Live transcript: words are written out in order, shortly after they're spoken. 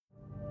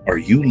Are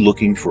you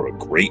looking for a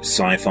great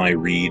sci-fi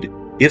read?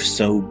 If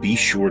so, be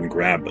sure and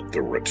grab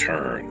The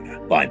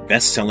Return by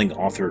best-selling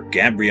author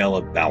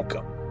Gabriella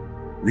Balcom.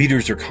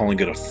 Readers are calling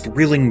it a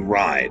thrilling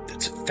ride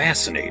that's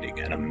fascinating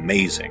and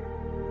amazing.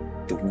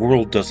 The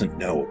world doesn't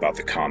know about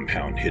the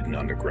compound hidden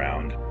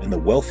underground, and the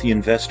wealthy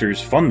investors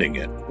funding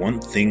it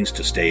want things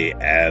to stay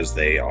as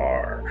they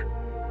are.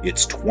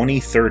 It's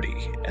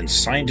 2030, and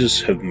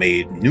scientists have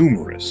made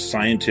numerous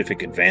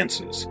scientific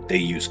advances. They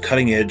use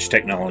cutting-edge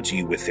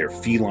technology with their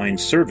feline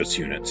service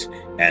units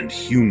and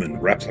human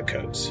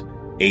replicas,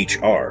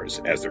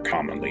 HRs as they're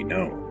commonly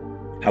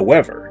known.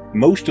 However,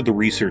 most of the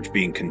research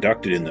being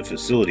conducted in the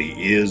facility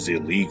is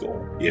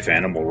illegal. If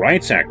animal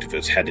rights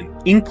activists had an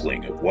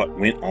inkling of what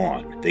went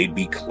on, they'd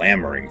be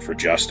clamoring for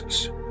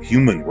justice.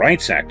 Human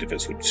rights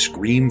activists would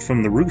scream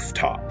from the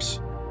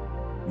rooftops.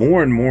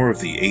 More and more of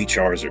the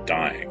HRs are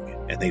dying,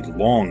 and they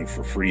long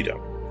for freedom.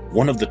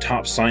 One of the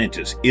top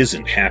scientists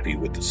isn't happy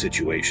with the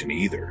situation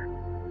either.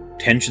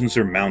 Tensions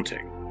are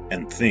mounting,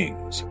 and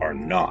things are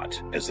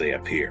not as they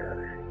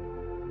appear.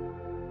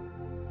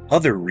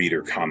 Other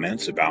reader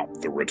comments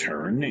about The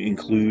Return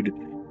include,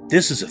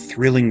 "This is a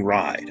thrilling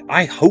ride.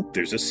 I hope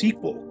there's a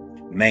sequel.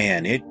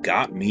 Man, it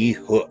got me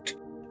hooked.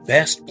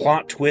 Best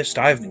plot twist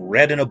I've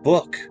read in a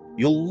book.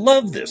 You'll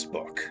love this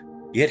book.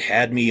 It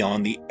had me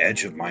on the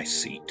edge of my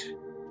seat."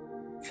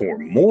 For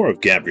more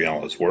of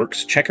Gabriella's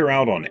works, check her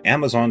out on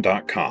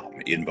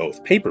Amazon.com in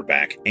both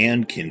paperback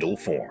and Kindle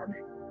form.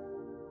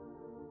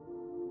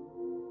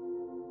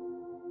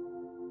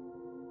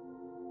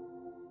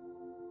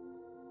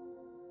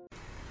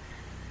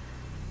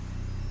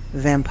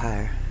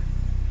 Vampire,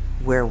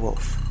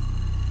 werewolf,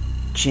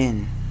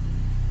 djinn,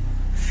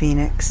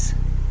 phoenix,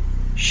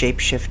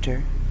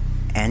 shapeshifter,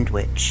 and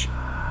witch.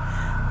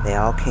 They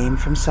all came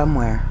from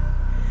somewhere.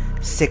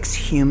 6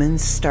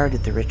 humans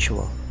started the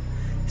ritual.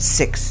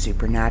 6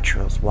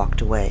 supernaturals walked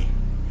away,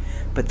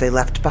 but they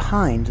left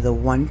behind the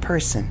one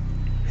person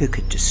who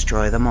could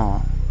destroy them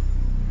all.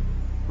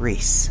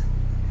 Reese.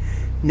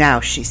 Now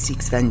she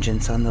seeks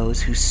vengeance on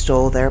those who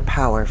stole their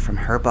power from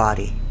her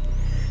body.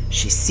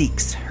 She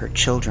seeks her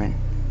children,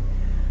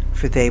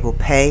 for they will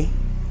pay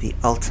the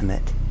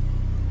ultimate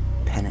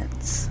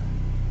penance.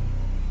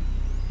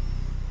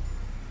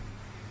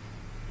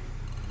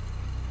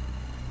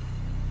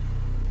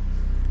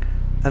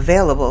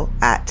 Available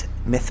at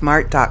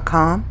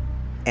mythmart.com,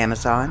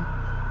 Amazon,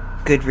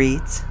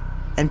 Goodreads,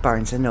 and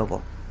Barnes &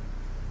 Noble.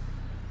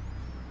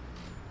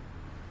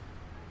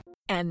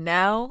 And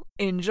now,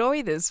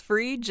 enjoy this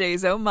free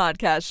JZO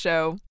Modcast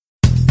show.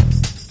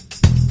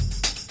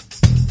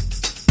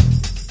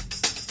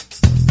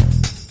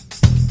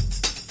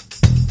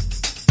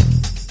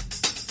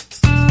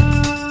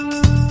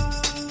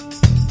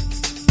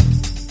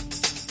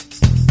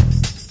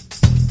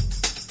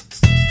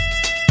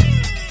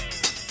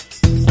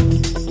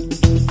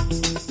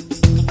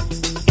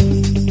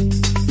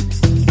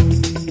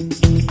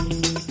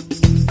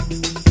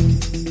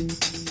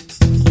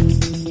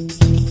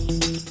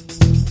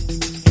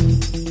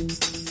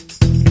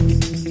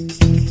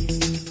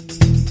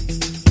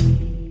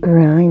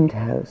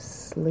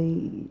 Grindhouse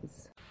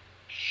Sleaze.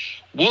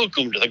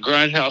 Welcome to the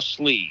Grindhouse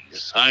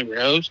Sleaze. I'm your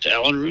host,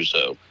 Alan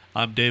Russo.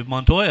 I'm Dave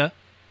Montoya.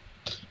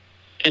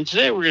 And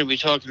today we're going to be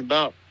talking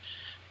about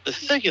the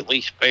second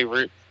least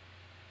favorite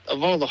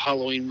of all the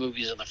Halloween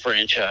movies in the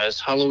franchise,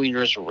 Halloween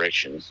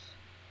Resurrection.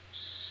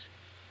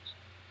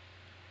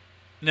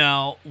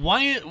 Now,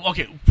 why...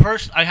 Okay,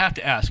 first I have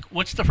to ask,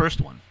 what's the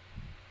first one?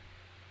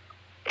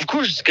 Of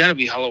course, it's got to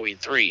be Halloween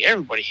 3.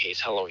 Everybody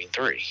hates Halloween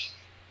 3.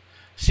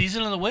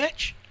 Season of the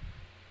Witch?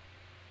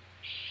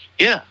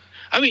 Yeah.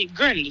 I mean,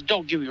 granted,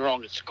 don't get me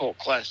wrong, it's a cult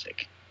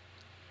classic.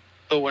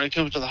 But when it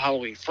comes to the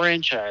Halloween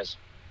franchise,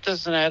 it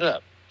doesn't add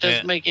up. It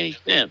doesn't make any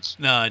sense.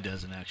 No, it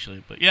doesn't,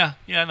 actually. But yeah,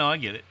 no, I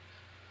get it.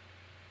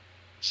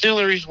 It's the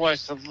only reason why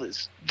it's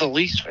the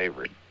least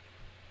favorite.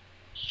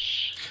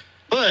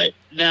 But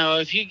now,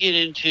 if you get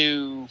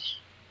into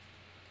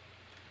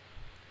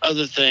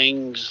other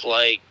things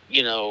like,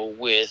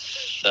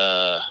 with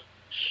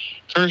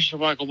Curse of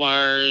Michael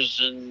Myers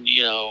and,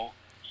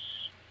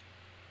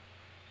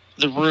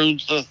 the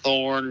Runes of the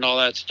Thorn and all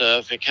that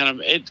stuff, it kind of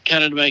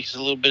makes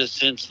a little bit of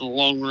sense in the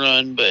long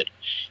run, but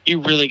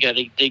you really got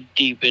to dig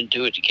deep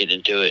into it to get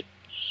into it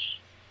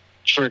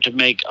for it to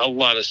make a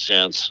lot of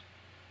sense.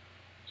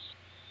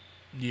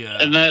 Yeah.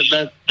 And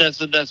that's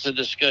a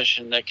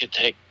discussion that could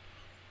take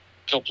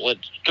a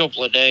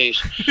couple of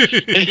days.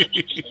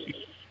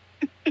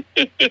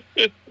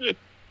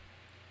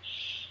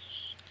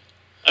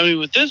 I mean,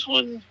 with this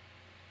one,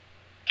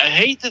 I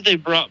hate that they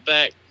brought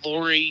back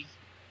Laurie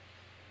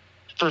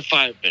for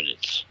 5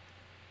 minutes.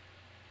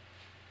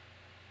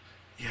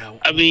 Yeah.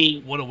 I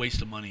mean, what a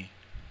waste of money.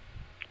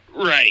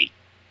 Right.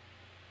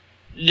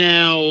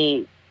 Now,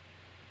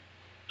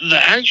 the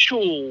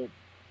actual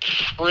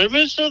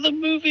premise of the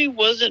movie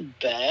wasn't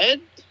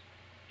bad.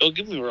 Don't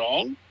get me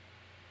wrong.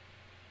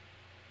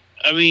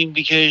 I mean,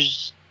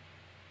 because,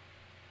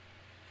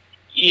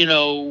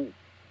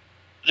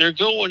 they're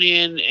going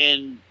in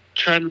and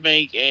trying to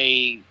make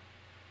a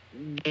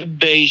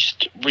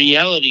based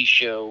reality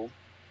show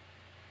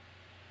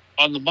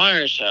on the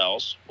Myers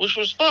house, which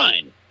was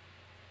fine.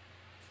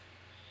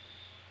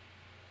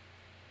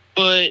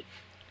 But,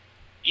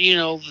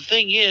 the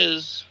thing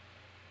is,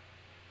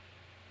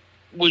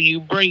 when you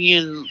bring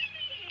in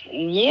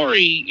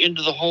Lori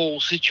into the whole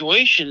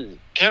situation,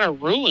 it kind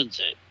of ruins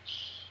it.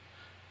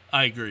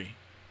 I agree.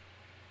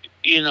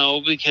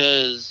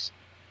 Because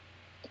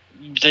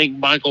you think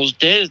Michael's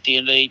dead at the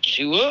end of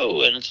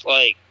H2O, and it's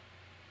like,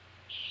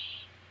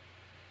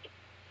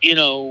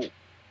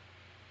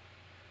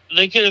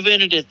 they could have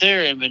ended it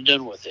there and been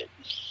done with it.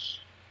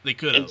 They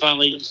could have.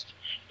 And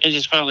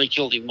just finally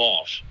killed him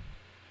off.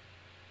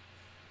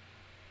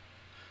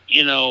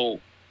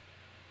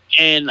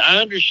 And I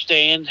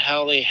understand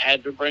how they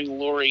had to bring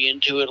Lori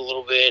into it a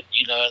little bit,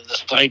 in the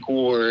psych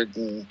ward,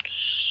 and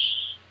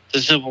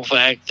the simple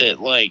fact that,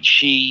 like,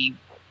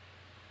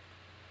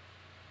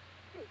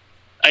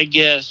 I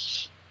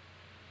guess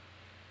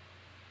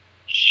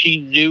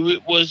she knew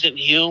it wasn't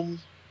him,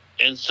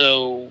 and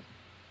so,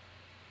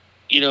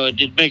 it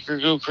did make her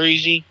go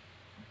crazy.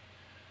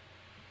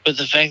 But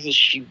the fact that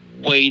she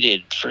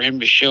waited for him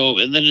to show up,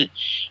 and then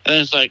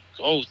it's like,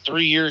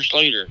 3 years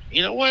later.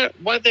 You know what?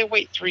 Why'd they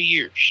wait 3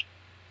 years?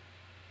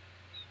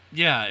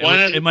 Yeah,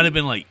 it might have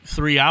been like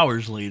 3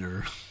 hours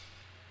later.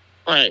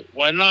 Right.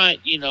 Why not,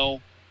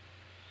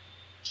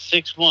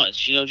 6 months?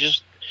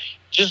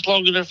 Just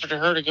long enough for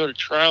her to go to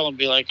trial and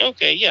be like,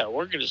 okay, yeah,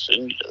 we're gonna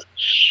send you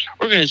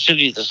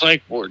to the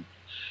psych ward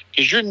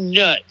because you're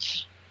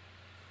nuts.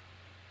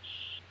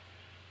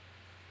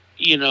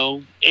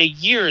 A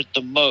year at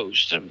the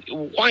most. I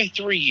mean, why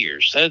 3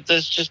 years?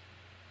 That's just,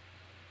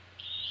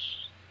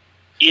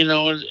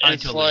 it's I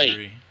totally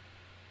agree.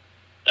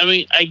 I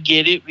mean, I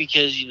get it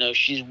because,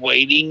 she's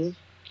waiting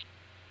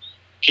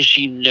because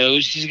she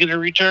knows he's going to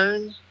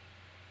return.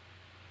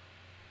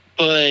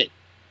 But,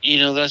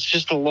 that's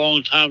just a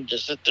long time to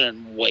sit there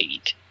and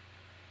wait.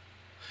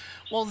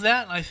 Well,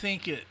 that, I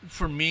think,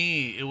 for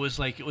me, it was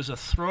a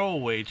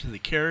throwaway to the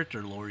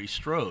character Laurie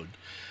Strode.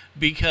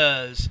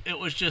 Because it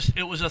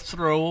was a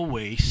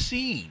throwaway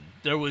scene.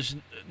 There was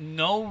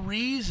no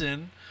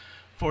reason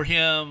for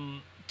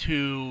him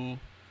to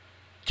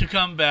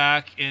come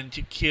back and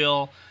to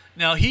kill.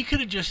 Now, he could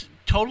have just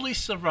totally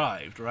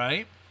survived,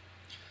 right?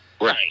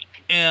 Right.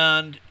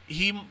 And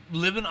he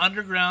living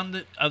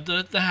underground of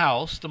the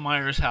house, the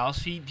Myers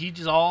house. He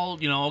just all,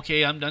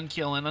 okay, I'm done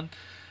killing.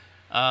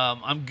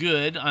 I'm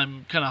good.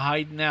 I'm kind of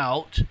hiding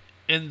out.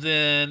 And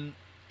then,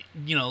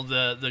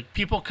 the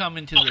people come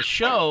into the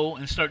show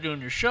and start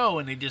doing their show,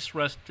 and they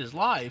disrupt his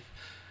life,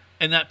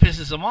 and that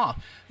pisses him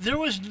off. There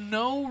was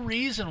no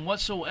reason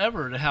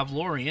whatsoever to have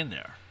Lori in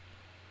there.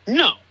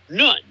 No,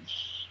 none.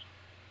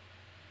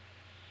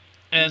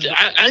 And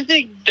I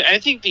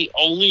think the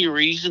only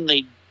reason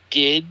they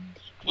did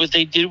what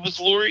they did with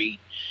Lori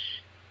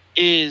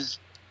is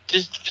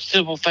just the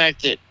simple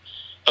fact that,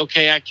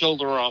 okay, I killed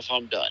her off,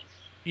 I'm done.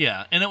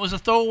 Yeah, and it was a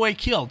throwaway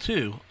kill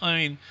too. I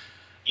mean,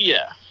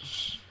 yeah.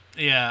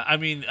 Yeah, I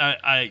mean,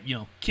 I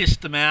kiss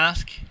the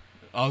mask.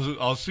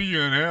 I'll see you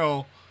in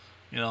hell.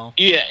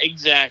 Yeah,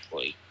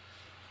 exactly.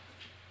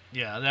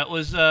 Yeah, that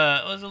was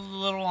a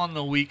little on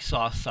the weak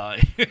sauce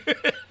side.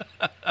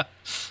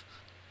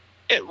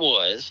 It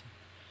was,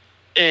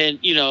 and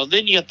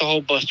then you got the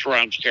whole Busta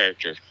Rhymes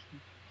character.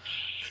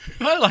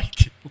 I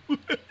liked him.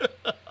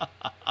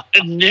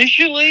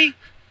 Initially,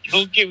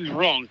 don't get me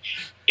wrong,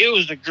 it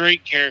was a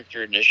great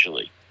character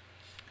initially,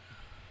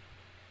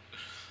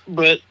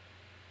 but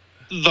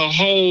the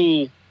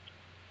whole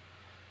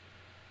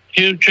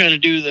him trying to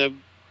do the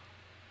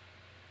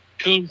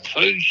kung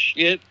fu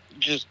shit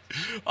just...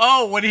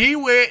 Oh, when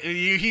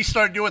he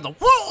started doing the...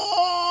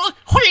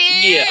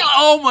 Yeah.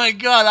 Oh my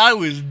God, I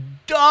was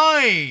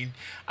dying.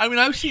 I mean,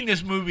 I've seen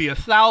this movie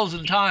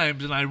 1,000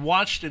 times, and I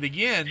watched it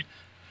again,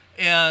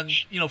 and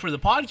for the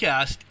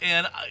podcast,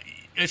 and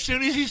as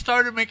soon as he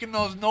started making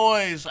those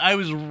noise, I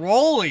was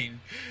rolling.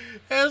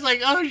 And I was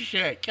like, oh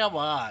shit, come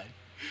on.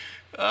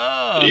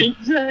 Oh.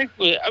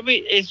 Exactly. I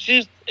mean,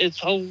 it's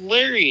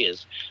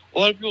hilarious. A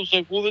lot of people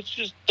say, well, it's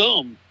just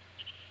dumb.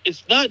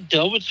 It's not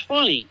dumb, it's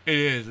funny. It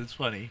is, it's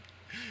funny.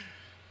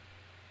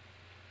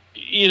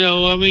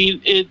 I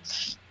mean,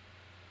 it's...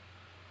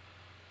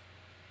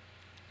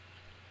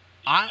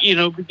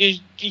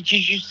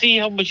 because you see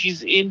how much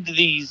he's into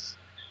these,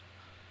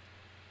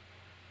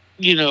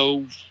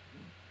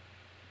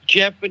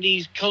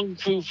 Japanese kung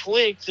fu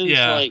flicks, and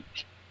yeah. It's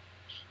like...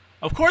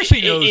 Of course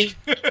he knows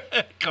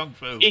kung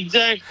fu.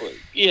 Exactly,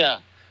 yeah.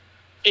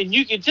 And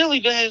you can tell he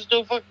has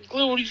no fucking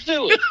clue what he's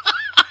doing.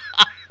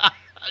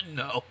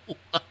 No.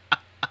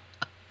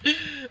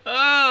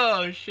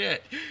 Oh,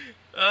 shit.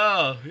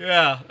 Oh,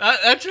 yeah.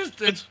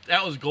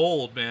 That was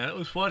gold, man. It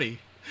was funny.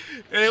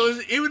 And it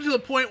was even to the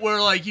point where,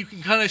 like, you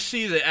can kind of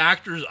see the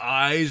actor's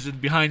eyes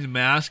and behind the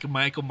mask of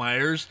Michael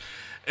Myers.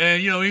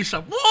 And, he's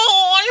like,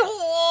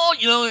 whoa,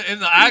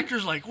 and the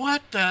actor's like,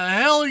 what the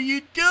hell are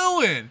you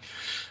doing?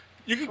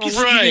 You can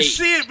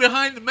see it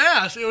behind the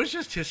mask. It was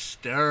just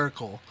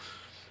hysterical.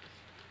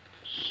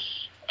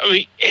 I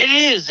mean, it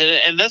is,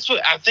 and that's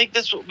what I think.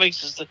 That's what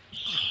makes us.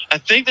 I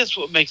think that's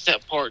what makes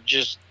that part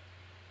just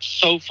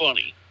so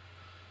funny.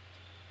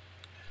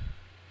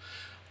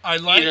 I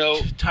liked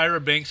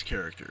Tyra Banks'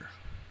 character,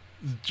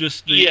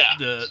 just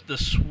the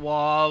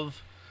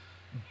suave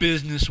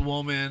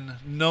businesswoman,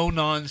 no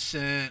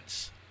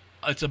nonsense.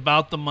 It's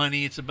about the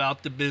money. It's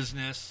about the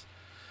business.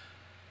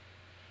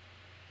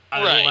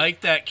 I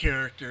like that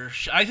character.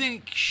 I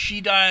think she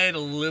died a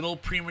little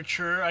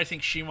premature. I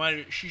think she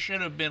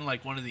should have been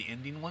like one of the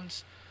ending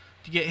ones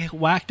to get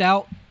whacked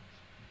out.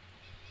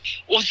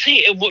 Well,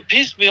 see, and what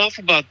pissed me off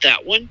about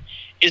that one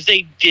is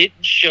they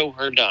didn't show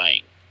her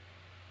dying.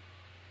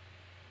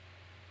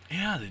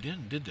 Yeah, they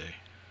didn't, did they?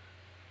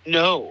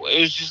 No, it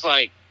was just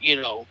like,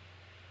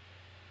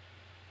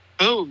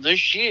 boom, there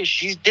she is.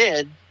 She's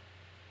dead.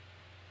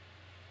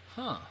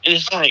 Huh. And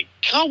it's like,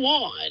 come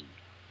on.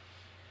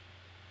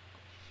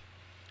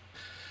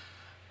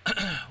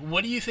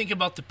 What do you think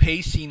about the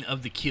pacing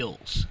of the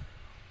kills?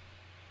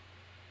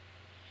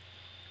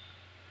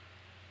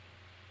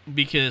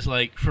 Because,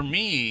 like, for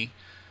me,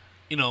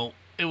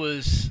 it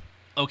was...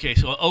 Okay,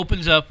 so it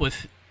opens up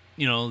with,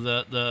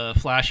 the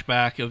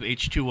flashback of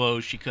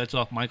H2O. She cuts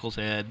off Michael's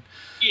head.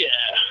 Yeah.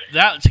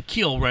 That's a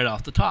kill right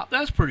off the top.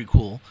 That's pretty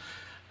cool.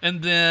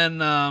 And then...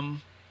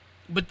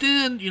 but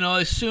then,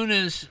 as soon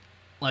as,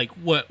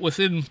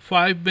 within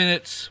 5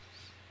 minutes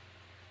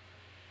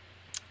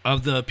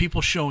of the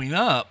people showing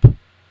up,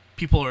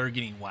 people are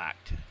getting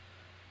whacked.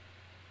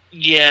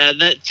 Yeah,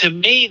 to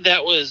me,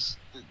 that was...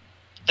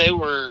 They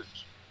were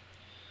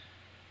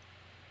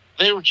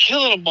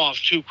killing them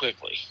off too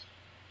quickly.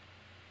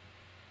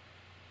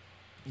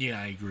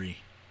 Yeah, I agree.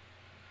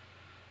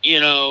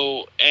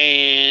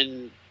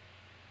 And...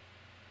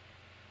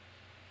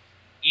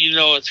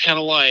 it's kind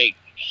of like...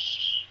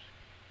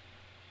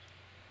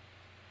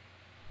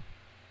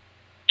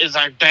 It's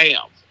like,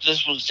 bam,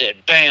 this one's dead.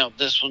 Bam,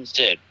 this one's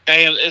dead.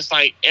 Bam, it's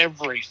like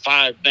every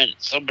 5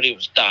 minutes somebody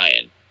was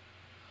dying.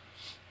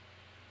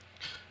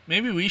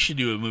 Maybe we should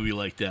do a movie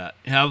like that.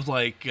 Have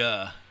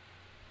 12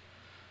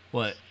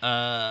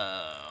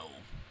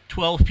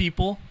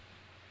 people,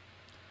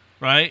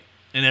 right?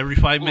 And every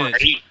 5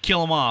 minutes,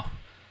 kill them off.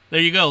 There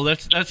you go.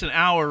 That's an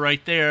hour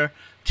right there.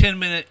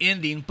 10-minute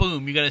ending.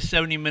 Boom. You got a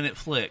 70-minute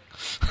flick.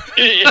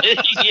 Yeah,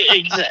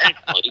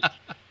 exactly.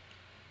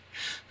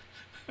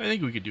 I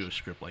think we could do a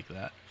script like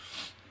that.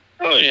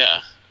 Oh,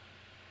 yeah.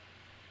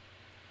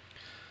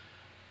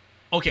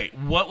 Okay,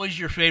 what was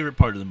your favorite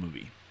part of the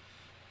movie?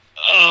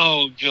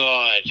 Oh,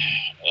 God.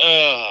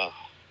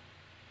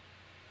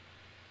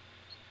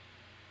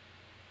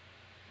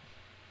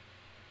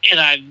 And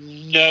I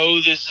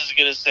know this is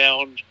going to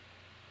sound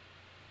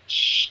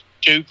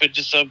stupid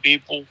to some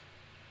people.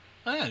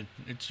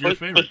 It's your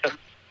favorite.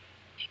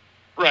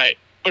 Right.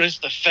 But it's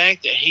the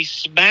fact that he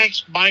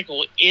smacks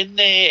Michael in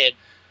the head,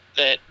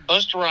 that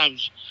Busta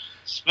Rhymes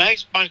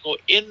smacks Michael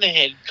in the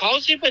head,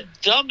 calls him a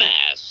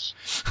dumbass.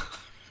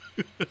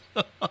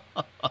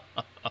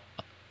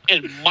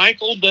 And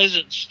Michael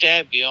doesn't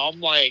stab you. I'm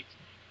like,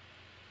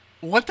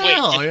 what the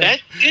hell? Did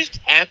that just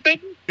happen?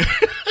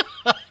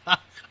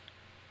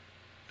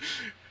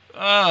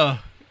 Yeah,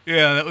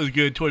 that was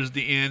good towards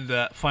the end,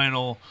 that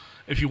final,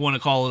 if you want to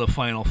call it a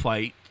final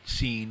fight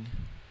scene.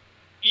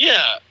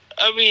 Yeah.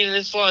 I mean,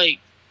 it's like,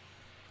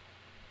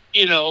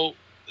 they go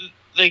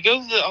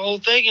through the whole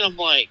thing, and I'm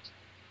like,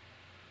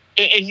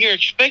 and you're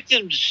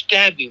expecting him to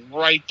stab him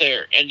right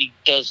there, and he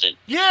doesn't.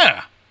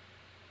 Yeah.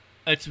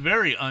 It's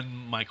very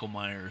un-Michael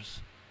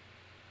Myers.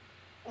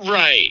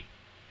 Right.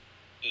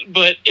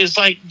 But it's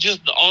like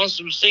just an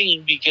awesome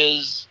scene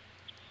because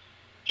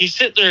he's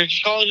sitting there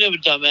calling him a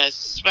dumbass,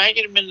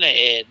 smacking him in the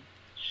head,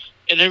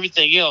 and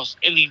everything else,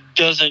 and he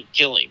doesn't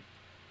kill him.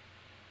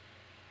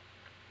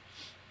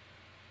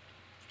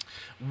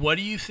 What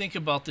do you think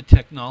about the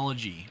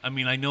technology? I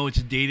mean, I know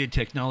it's dated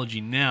technology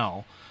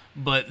now,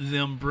 but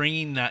them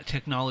bringing that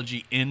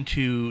technology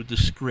into the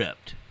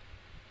script.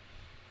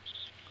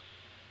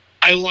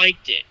 I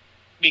liked it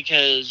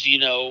because, you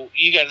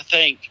got to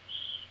think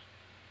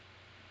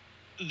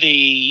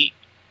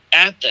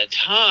at the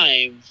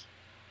time,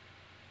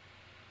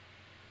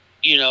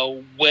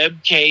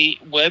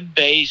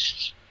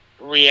 web-based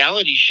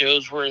reality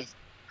shows were,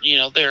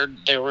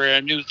 they were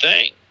a new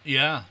thing.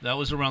 Yeah, that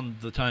was around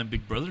the time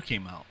Big Brother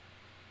came out.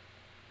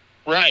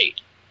 Right.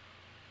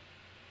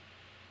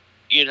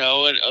 And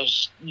it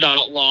was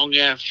not long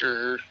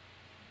after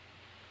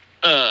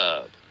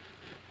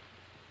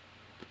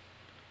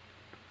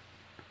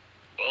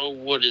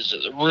what is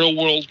it? The Real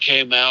World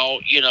came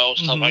out,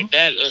 stuff like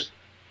that. It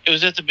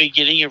was at the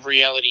beginning of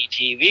reality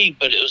TV,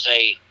 but it was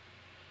a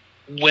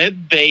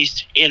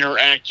web-based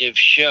interactive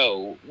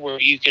show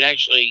where you could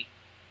actually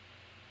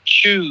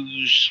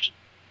choose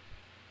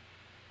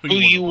who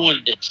you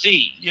wanted to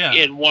see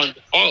and wanted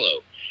to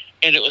follow.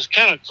 And it was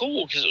kind of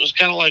cool because it was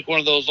kind of like one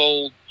of those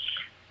old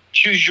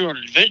choose your own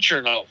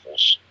adventure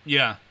novels.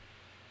 Yeah.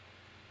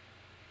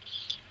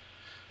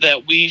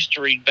 That we used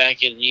to read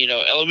back in,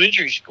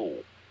 elementary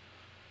school.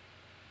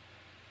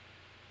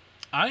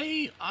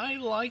 I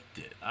liked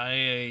it.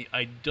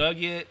 I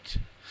dug it.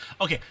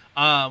 Okay.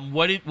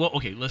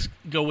 Okay, let's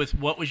go with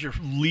what was your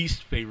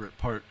least favorite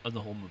part of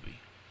the whole movie?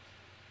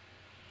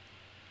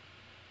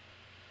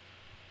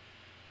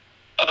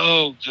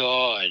 Oh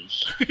God.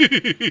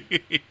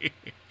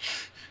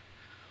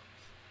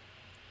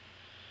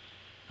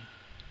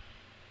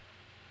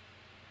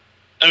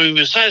 I mean,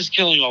 besides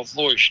killing off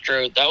Laurie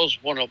Strode, that was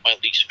one of my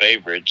least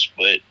favorites,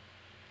 but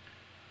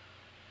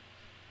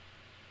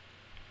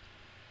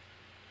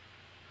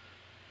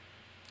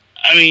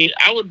I mean,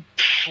 I would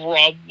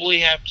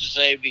probably have to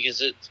say,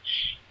 because it's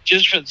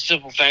just for the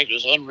simple fact it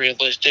was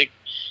unrealistic,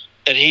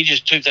 that he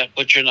just took that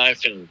butcher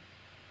knife and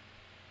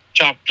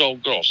chopped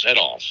old girl's head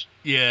off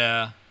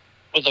Yeah.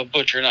 with a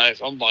butcher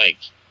knife. I'm like,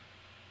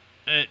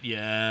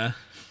 Yeah.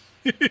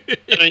 I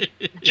mean,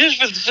 just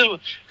for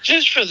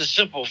the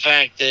simple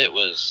fact that it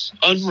was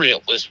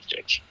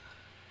unrealistic.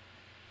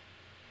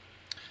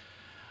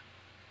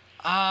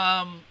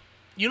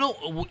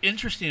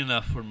 Interesting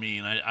enough for me,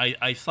 and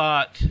I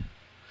thought,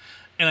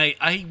 and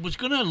I was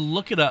going to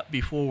look it up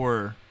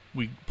before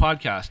we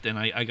podcast, and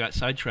I got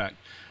sidetracked.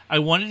 I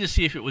wanted to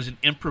see if it was an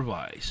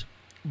improvise.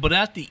 But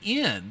at the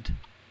end,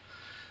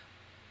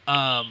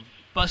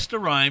 Busta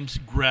Rhymes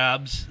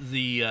grabs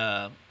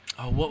the,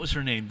 what was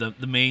her name?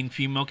 The main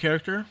female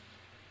character?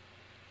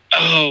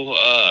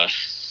 Oh,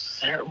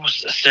 Sarah?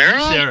 Was it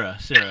Sarah?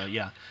 Sarah,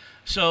 yeah.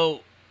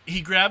 So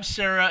he grabs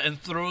Sarah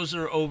and throws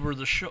her over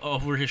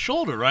over his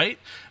shoulder, right?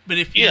 But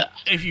if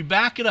you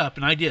back it up,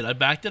 and I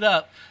backed it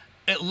up,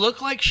 it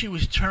looked like she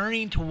was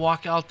turning to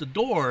walk out the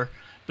door,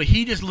 but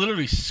he just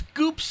literally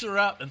scoops her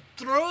up and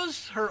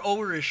throws her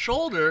over his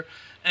shoulder,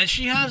 and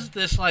she has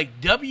this like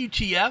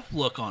WTF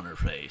look on her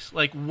face.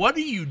 Like, what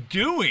are you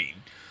doing?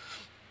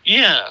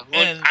 Yeah,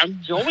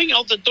 I'm going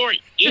out the door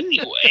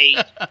anyway.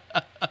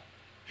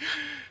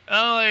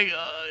 Oh my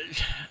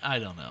gosh. I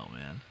don't know,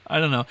 man. I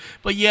don't know.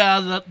 But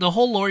yeah, the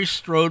whole Laurie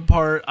Strode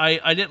part,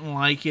 I didn't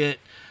like it.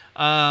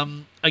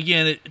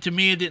 Again, to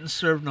me, it didn't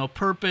serve no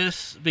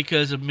purpose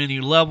because of many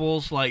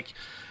levels. Like,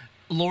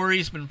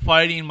 Laurie's been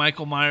fighting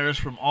Michael Myers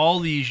from all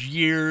these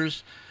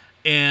years,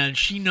 and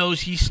she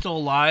knows he's still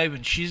alive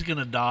and she's going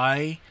to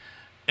die.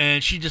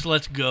 And she just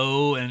lets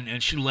go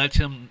and she lets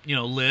him,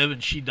 live,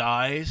 and she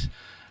dies.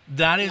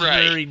 That is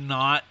very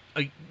not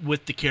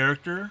with the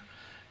character.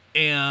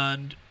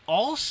 And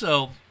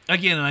also,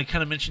 again, and I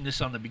kind of mentioned this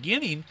on the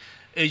beginning,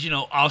 is,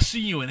 I'll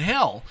see you in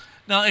hell.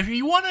 Now, if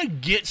you want to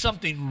get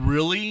something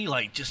really,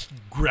 like, just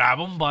grab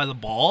them by the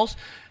balls,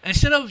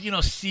 instead of,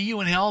 see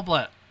you in hell,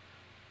 but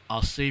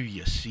I'll save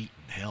you a seat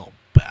in hell,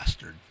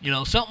 bastard.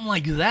 Something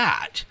like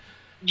that.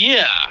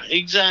 Yeah,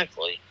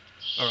 exactly.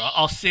 Or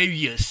I'll save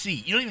you a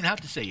seat. You don't even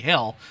have to say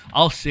hell.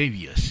 I'll save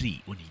you a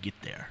seat when you get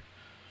there.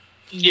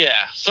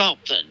 Yeah,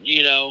 something,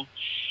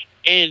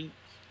 And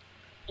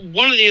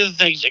one of the other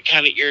things that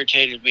kind of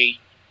irritated me,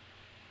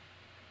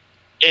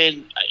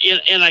 and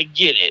I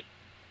get it,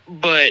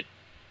 but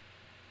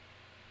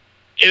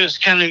it was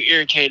kind of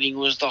irritating,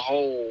 was the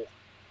whole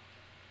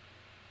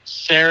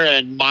Sarah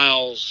and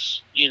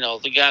Miles,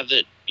 the guy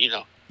that,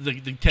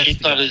 the testing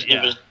he thought his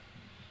name was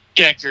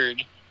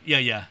Deckard.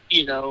 Yeah.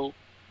 And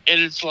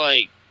it's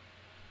like,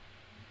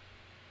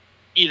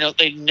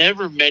 they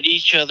never met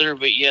each other,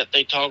 but yet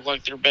they talk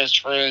like they're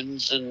best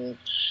friends and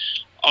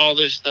all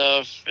this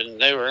stuff,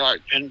 and they were like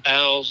pen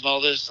pals and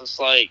all this. It's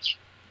like,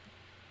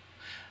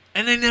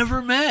 and they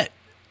never met,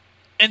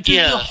 and through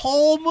the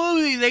whole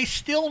movie, they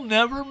still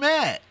never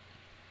met.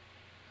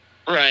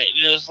 Right?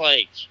 And it was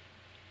like,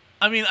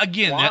 I mean,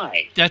 again,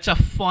 that's a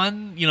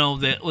fun,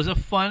 that was a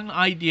fun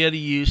idea to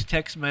use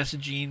text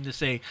messaging to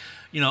say,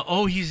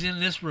 oh, he's in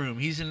this room,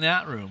 he's in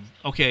that room.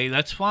 Okay,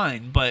 that's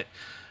fine, but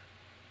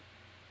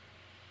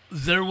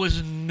there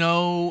was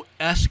no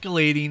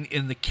escalating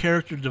in the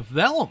character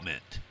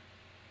development.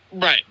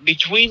 Right,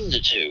 between the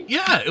two.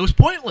 Yeah, it was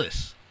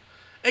pointless.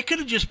 It could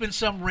have just been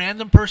some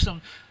random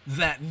person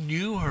that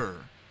knew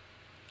her.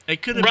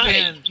 It could have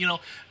been,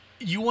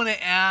 you want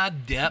to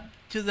add depth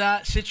to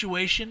that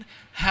situation,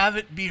 have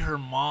it be her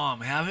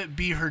mom, have it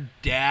be her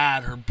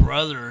dad, her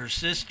brother, her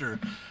sister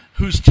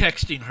who's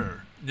texting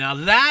her. Now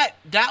that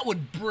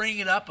would bring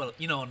it up a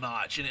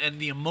notch and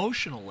the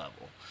emotional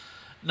level.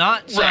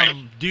 Not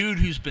some dude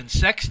who's been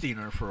sexting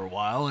her for a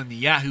while in the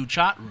Yahoo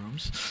chat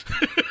rooms.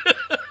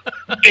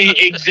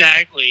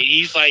 Exactly.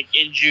 He's like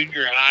in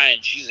junior high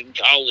and she's in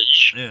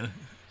college. Yeah.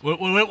 What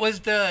was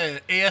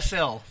the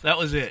ASL? That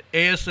was it.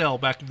 ASL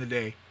back in the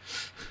day.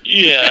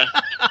 Yeah.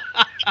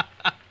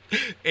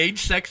 Age,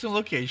 sex, and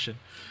location.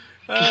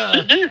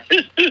 Good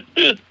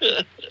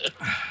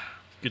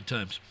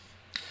times.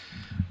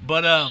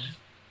 But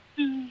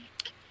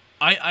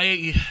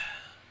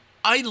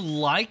I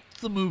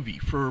liked the movie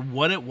for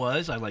what it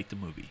was. I liked the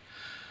movie.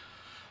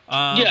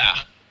 Yeah,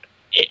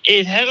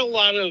 it had a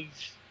lot of.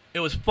 It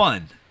was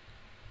fun.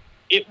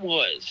 It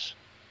was.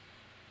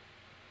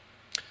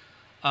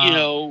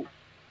 Go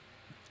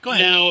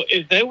ahead. Now,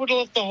 if they would have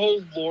left the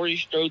whole Laurie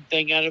Strode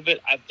thing out of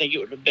it, I think it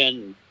would have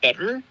been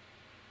better.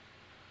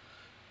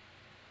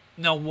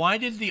 Now, why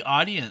did the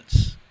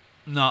audience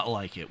not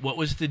like it? What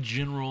was the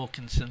general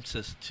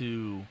consensus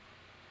to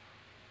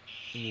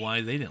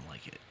why they didn't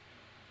like it?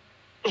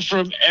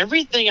 From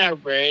everything I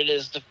read,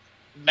 is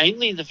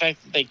mainly the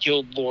fact that they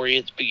killed Lori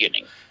at the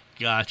beginning.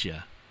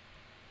 Gotcha.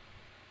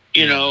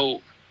 You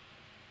know,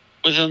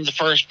 within the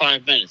first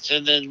 5 minutes.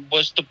 And then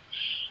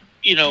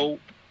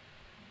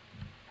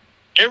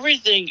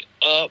everything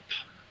up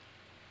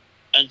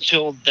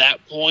until that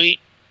point,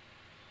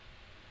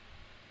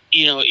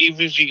 even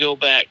if you go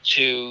back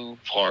to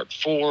part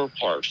 4,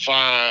 part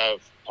 5,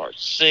 part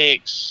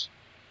 6,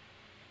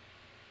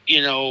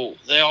 they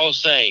all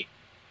say,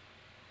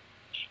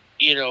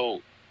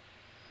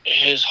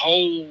 his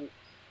whole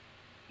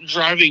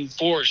driving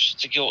force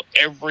to kill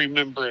every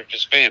member of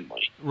his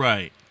family.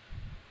 Right.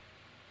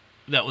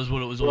 That was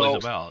what it was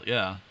always about,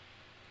 yeah.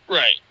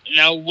 Right.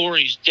 Now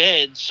Lori's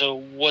dead, so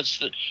what's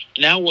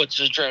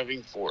his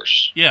driving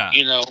force? Yeah.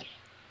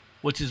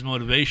 What's his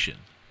motivation?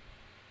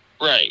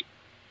 Right.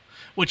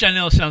 Which I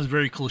know sounds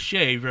very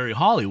cliche, very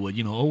Hollywood,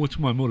 what's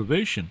my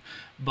motivation?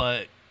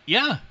 But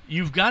yeah,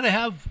 you've got to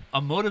have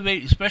a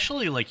motivate,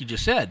 especially like you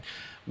just said,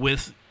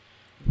 with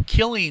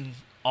killing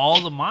all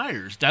the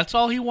Myers. That's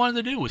all he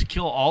wanted to do, was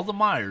kill all the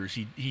Myers.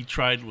 He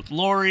tried with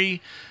Lori.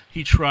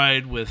 He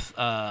tried with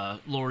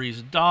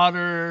Lori's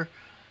daughter,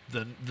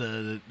 the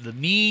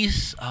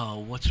niece. Oh,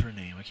 what's her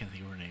name? I can't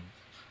think of her name.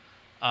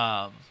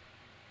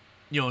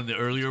 In the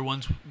earlier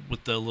ones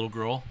with the little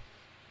girl.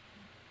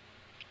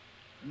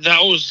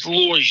 That was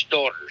Lori's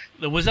daughter.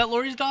 Was that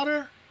Lori's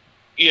daughter?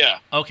 Yeah.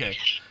 Okay.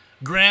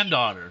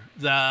 Granddaughter.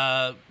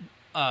 The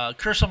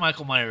Curse of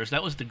Michael Myers.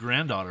 That was the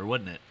granddaughter,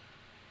 wasn't it?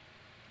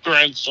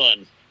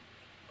 Grandson.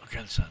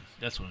 Grandson.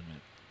 That's what I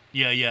meant.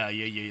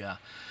 Yeah.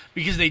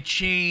 Because they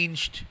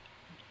changed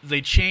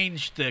the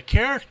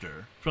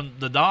character from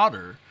the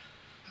daughter.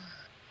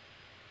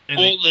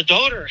 The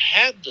daughter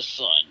had the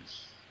son.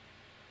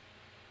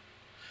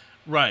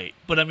 Right.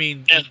 But I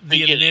mean,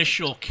 the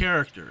initial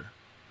character.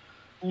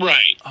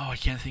 Right. Oh, I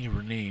can't think of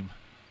her name.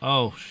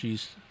 Oh,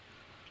 she's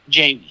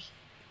Jamie.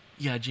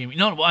 Yeah, Jamie.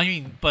 No, I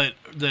mean, but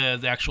the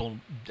actual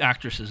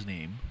actress's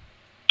name.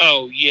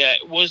 Oh, yeah,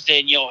 it was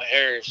Danielle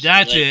Harris.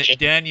 That's it,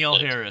 Danielle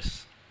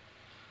Harris.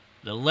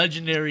 The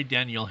legendary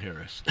Danielle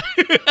Harris.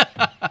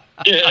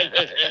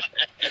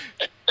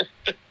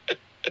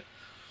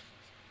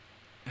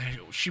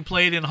 She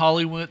played in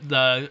Hollywood,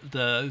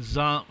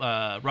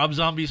 the Rob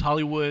Zombie's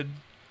Hollywood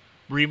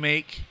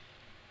remake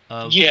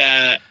of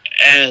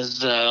as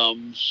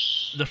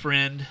The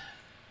Friend.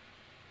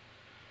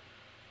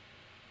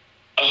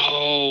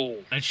 Oh.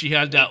 And she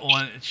had that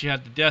one. She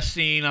had the death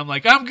scene. I'm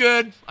like, I'm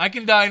good. I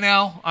can die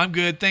now. I'm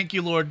good. Thank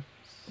you, Lord.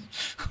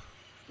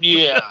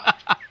 Yeah.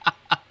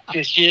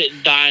 Because she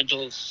didn't die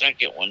until the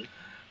second one.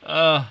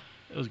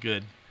 It was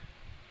good.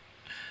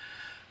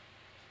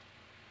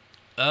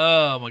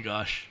 Oh, my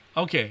gosh.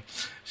 Okay.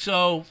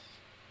 So,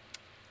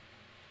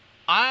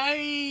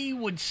 I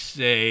would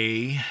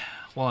say,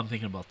 while I'm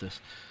thinking about this,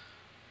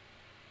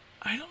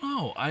 I don't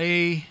know.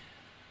 I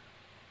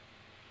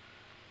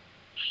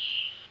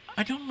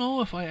don't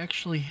know if I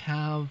actually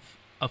have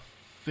a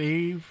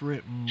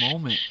favorite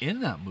moment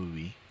in that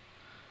movie.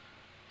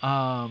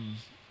 I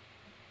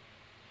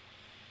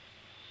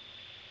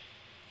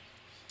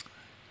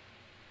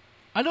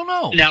don't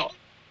know. Now,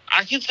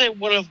 I can say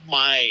one of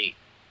my,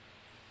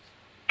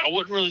 I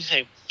wouldn't really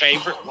say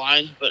favorite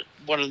lines, but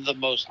one of the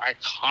most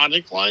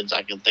iconic lines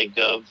I can think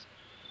of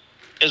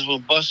is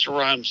when Busta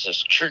Rhymes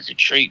says, "Trick or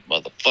treat,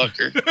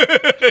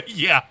 motherfucker."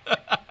 Yeah.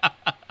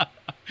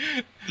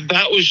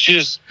 That was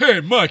just, hey,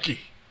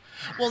 Mikey.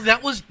 Well,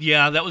 that was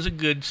a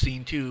good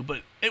scene too,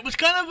 but it was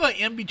kind of an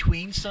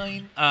in-between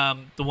scene,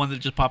 the one that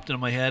just popped into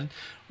my head,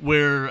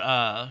 where,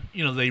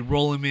 they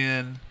roll him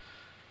in,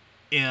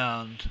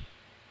 and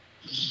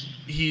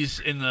he's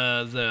in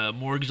the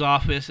morgue's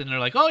office, and they're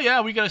like, oh yeah,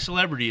 we got a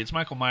celebrity, it's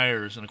Michael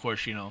Myers, and of course,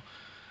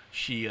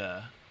 she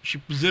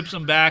zips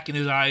him back, and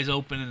his eyes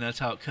open, and that's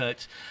how it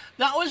cuts.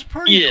 That was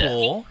pretty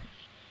cool.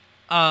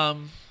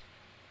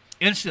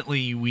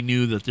 Instantly, we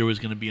knew that there was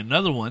going to be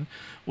another one,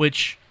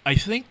 which I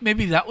think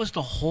maybe that was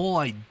the whole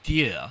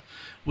idea,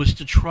 was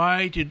to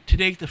try to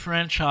take the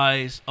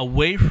franchise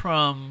away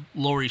from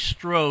Laurie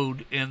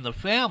Strode and the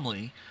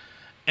family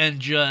and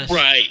just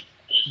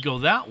go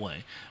that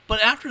way.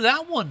 But after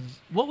that one,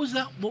 what was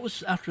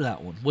after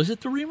that one? Was it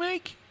the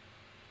remake?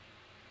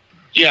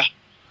 Yeah.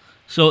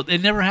 So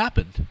it never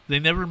happened. They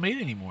never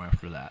made any more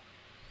after that.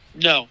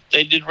 No,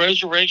 they did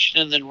Resurrection,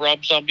 and then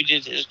Rob Zombie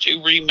did his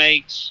 2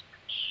 remakes.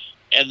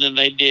 And then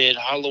they did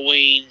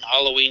Halloween,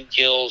 Halloween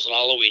Kills, and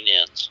Halloween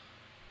Ends.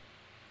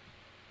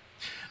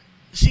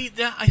 See,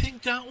 I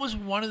think that was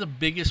one of the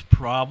biggest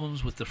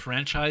problems with the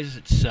franchise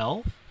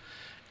itself,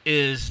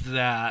 is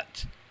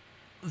that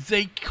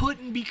they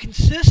couldn't be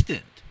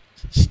consistent.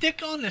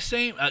 Stick on the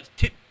same,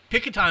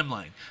 pick a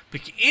timeline.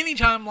 Pick any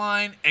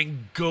timeline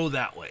and go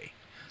that way.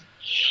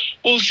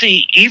 Well,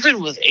 see,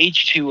 even with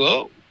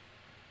H2O,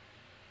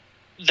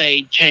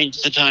 they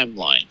changed the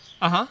timeline.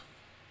 Uh-huh.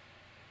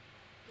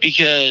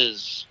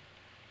 Because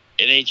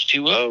in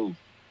H2O,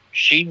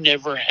 she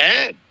never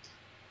had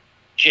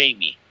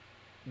Jamie.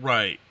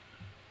 Right.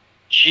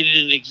 She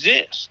didn't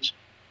exist.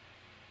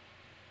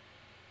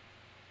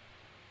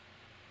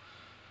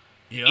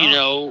 Yeah. You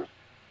know,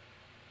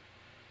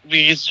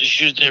 because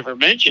she was never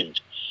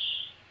mentioned.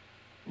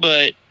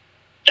 But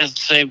at the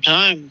same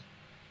time,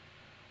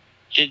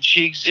 did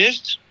she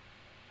exist?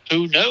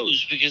 Who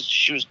knows? Because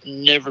she was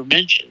never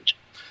mentioned.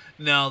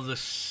 Now the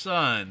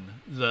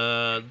son,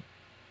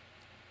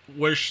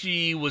 where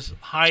she was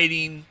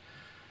hiding,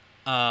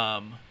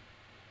 In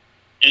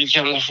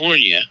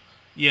California.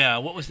 yeah,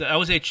 what was that? That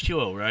was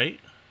H2O, right?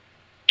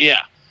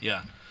 Yeah.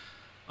 Yeah.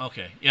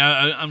 Okay.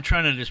 Yeah, I'm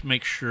trying to just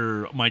make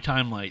sure my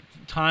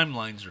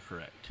timelines are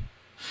correct.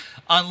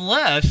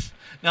 Unless,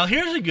 now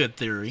here's a good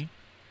theory,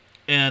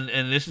 and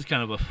this is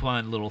kind of a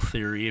fun little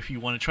theory if you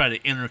want to try to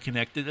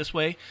interconnect it this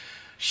way.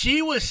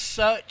 She was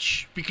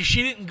because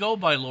she didn't go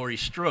by Laurie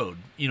Strode,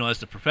 as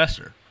the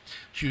professor.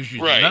 She was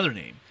using another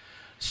name.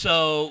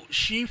 So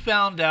she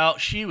found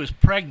out she was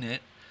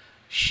pregnant.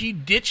 She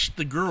ditched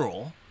the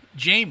girl,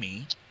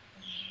 Jamie,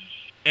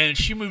 and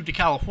she moved to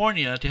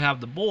California to have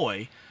the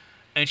boy.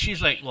 And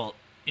she's like, well,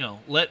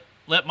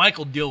 let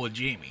Michael deal with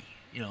Jamie.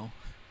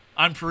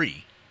 I'm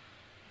free.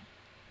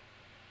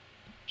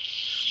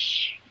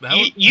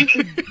 You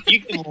can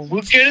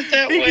look at it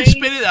that way. You can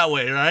spin it that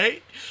way,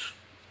 right?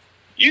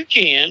 You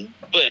can,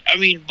 but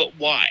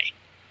why?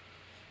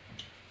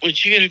 When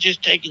she could have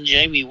just taken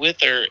Jamie with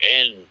her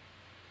and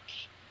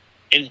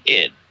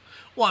hid.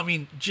 Well,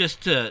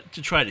 just to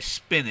try to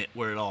spin it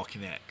where it all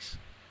connects.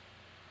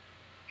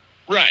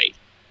 Right.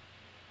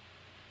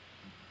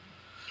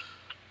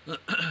 Let's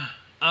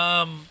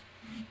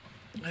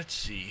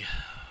see.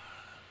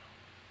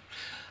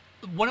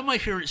 One of my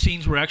favorite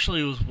scenes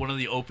was one of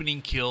the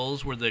opening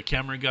kills where the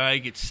camera guy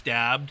gets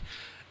stabbed,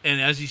 and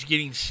as he's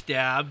getting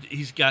stabbed,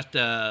 he's got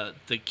the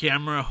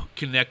camera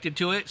connected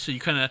to it, so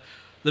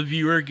the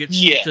viewer gets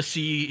to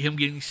see him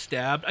getting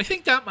stabbed. I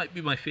think that might be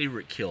my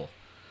favorite kill.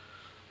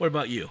 What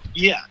about you?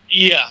 Yeah,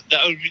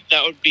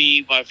 that would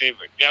be my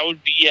favorite. That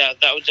would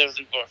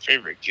definitely be my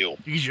favorite kill.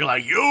 Because you're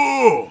like,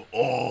 yo,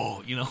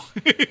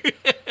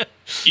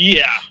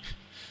 Yeah.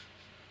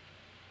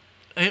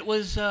 It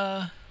was,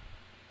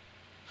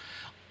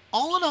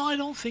 all in all, I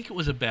don't think it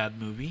was a bad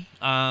movie.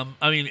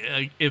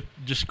 If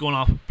just going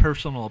off of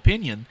personal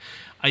opinion,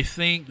 I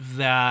think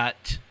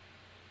that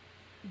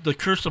The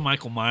Curse of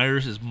Michael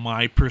Myers is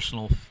my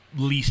personal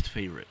least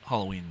favorite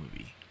Halloween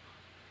movie.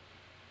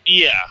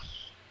 Yeah.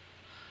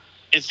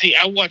 And see,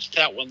 I watched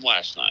that one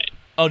last night.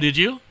 Oh, did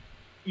you?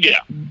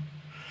 Yeah.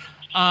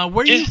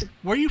 Where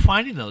are you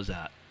finding those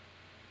at?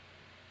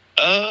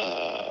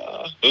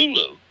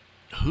 Hulu.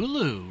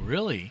 Hulu,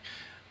 really?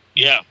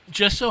 Yeah.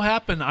 Just so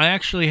happened, I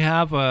actually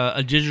have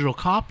a digital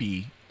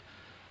copy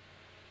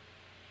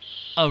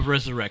of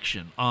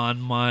Resurrection on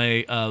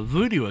my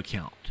Vudu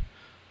account,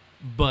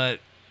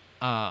 but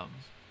and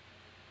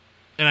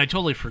I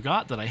totally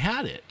forgot that I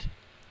had it.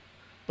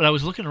 But I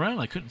was looking around,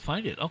 and I couldn't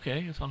find it.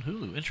 Okay, it's on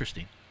Hulu.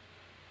 Interesting.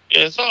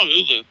 Yeah, it's on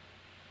Hulu.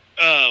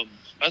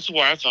 That's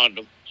where I found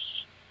them.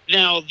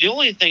 Now, the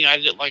only thing I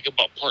didn't like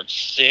about Part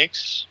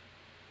 6,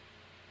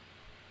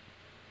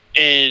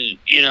 and,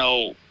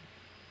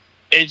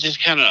 it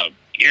just kind of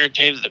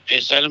irritated the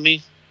piss out of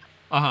me.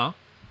 Uh-huh.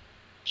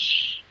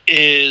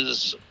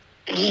 Is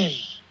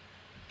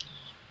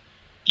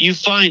you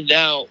find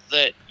out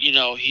that,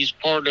 he's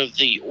part of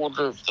the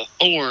Order of the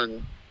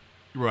Thorn.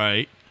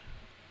 Right.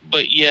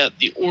 But yet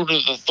the Order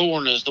of the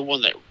Thorn is the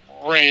one that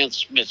ran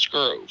Smith's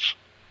Grove.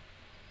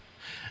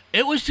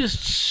 It was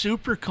just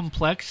super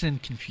complex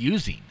and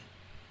confusing.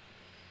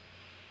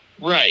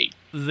 Right.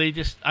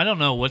 I don't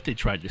know what they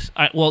tried to...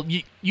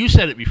 you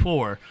said it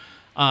before.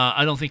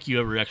 I don't think you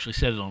ever actually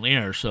said it on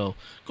air, so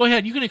go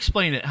ahead. You can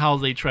explain it, how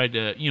they tried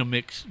to,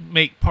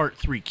 make Part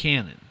 3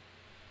 canon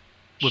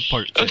with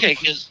Part 6. Okay,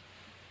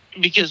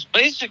 because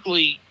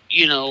basically,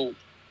 they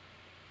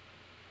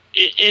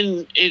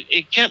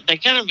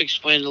kind of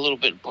explained a little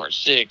bit in Part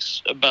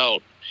 6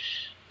 about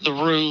the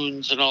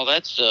runes and all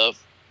that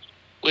stuff,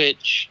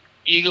 which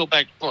you go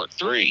back to Part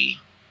 3,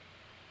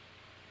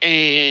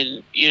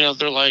 and,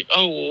 they're like,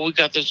 oh, well, we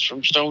got this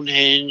from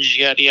Stonehenge,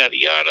 yada, yada,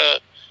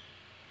 yada,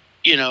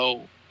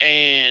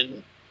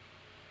 and,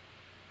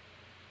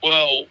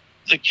 well,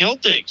 the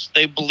Celtics,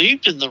 they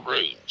believed in the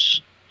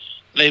runes.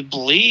 They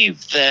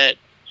believed that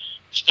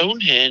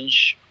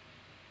Stonehenge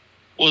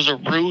was a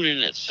rune in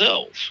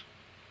itself.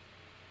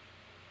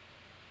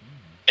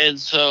 And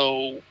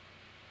so,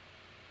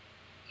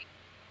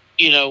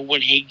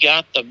 when he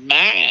got the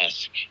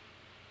mask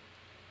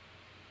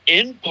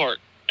in part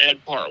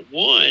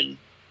 1,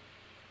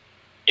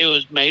 it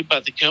was made by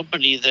the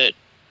company that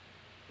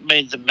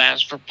made the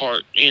mask for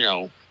part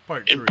 3.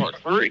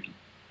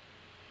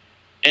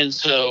 And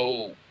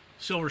so...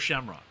 Silver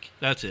Shamrock.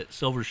 That's it.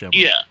 Silver Shamrock.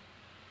 Yeah.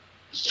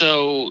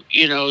 So,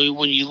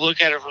 when you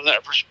look at it from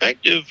that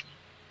perspective,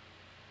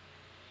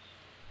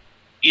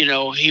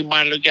 he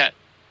might have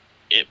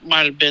it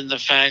might have been the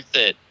fact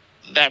that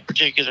that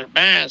particular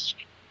mask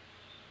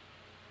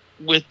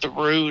with the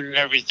rune and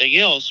everything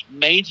else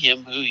made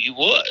him who he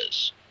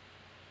was.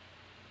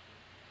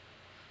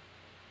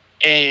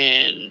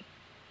 And,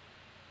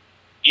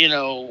 you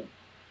know,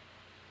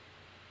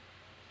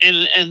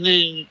 and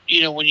then,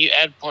 you know, when you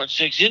add part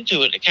 6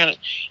 into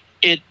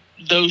it,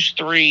 those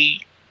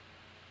three,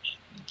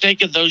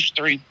 think of those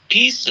three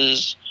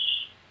pieces,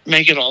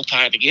 make it all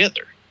tie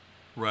together.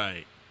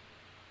 Right.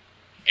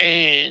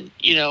 And,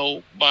 you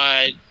know,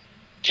 by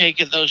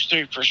taking those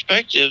three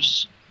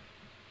perspectives,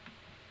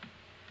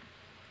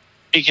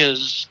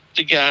 because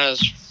the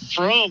guys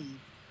from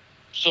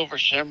Silver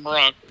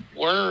Shamrock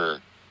were,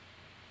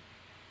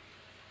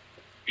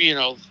 you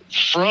know,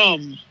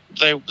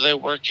 they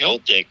were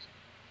Celtic,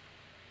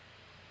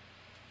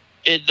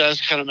 it does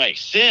kind of make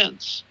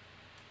sense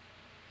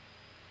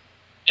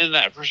in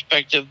that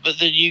perspective. But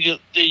then you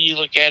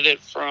look at it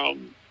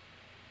from,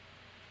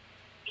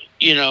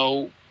 you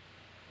know,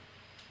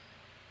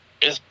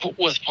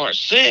 with part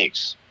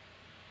 6,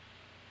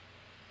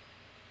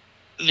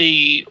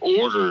 the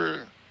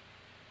order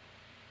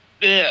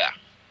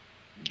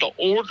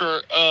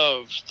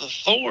of the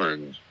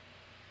Thorn,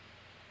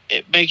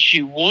 it makes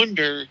you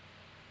wonder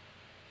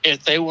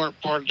if they weren't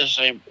part of the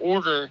same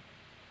order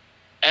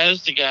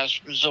as the guys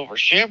from Silver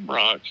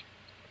Shamrock,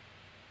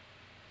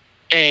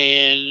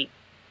 and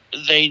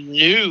they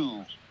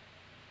knew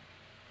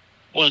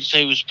once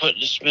they was put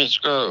into Smith's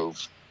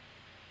Grove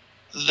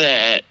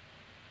that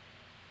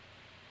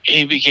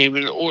he became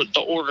the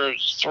Order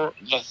of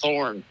the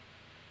Thorn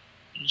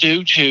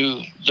due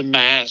to the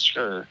mask,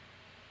 or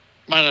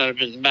might not have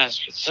been the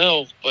mask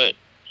itself, but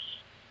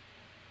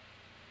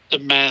the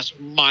mask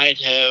might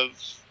have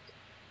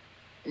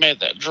made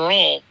that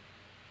draw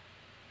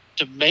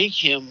to make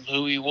him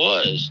who he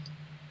was.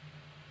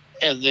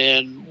 And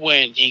then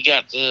when he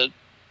got to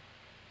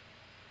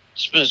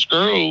Smith's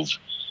Grove,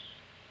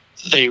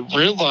 they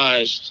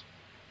realized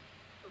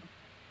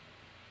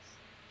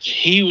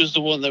he was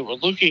the one they were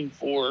looking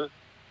for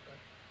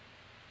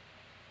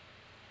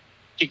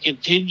to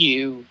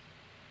continue.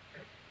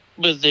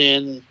 But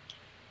then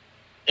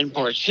in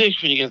part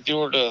 6, when you get the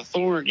Order of the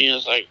Thorn, you know,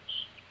 it's like,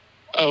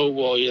 oh,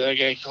 well, yeah, that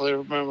guy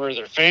clearly remember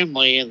their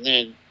family, and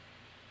then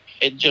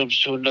it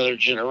jumps to another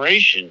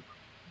generation.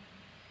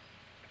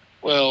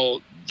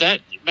 Well,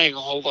 that makes a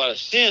whole lot of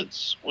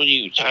sense when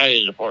you tie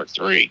it into part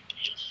 3.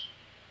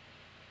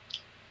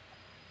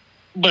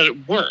 But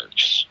it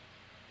works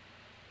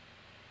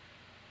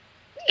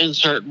in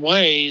certain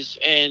ways,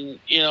 and,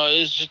 you know,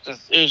 it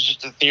was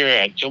just a theory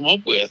I'd come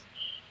up with.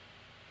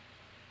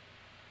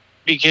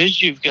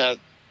 Because you've got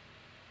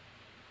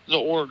the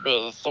Order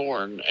of the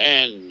Thorn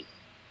and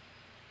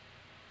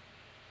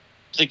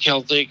the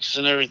Celtics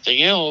and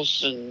everything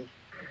else, and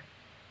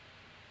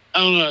I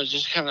don't know, it's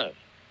just kind of,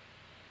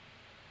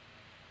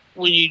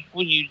 when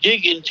you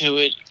dig into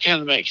it, it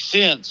kind of makes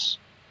sense.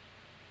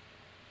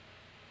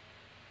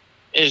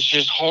 It's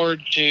just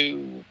hard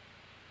to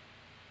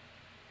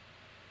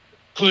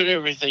put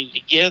everything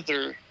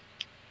together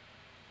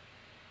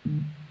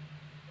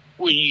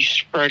when you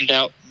spread it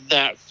out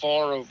that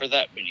far over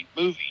that many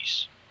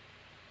movies.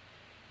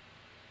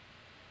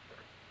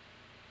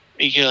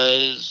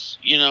 Because,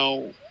 you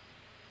know,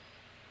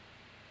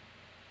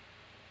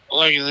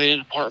 like at the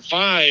end of part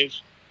 5,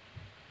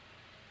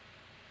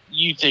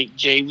 you think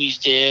Jamie's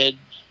dead,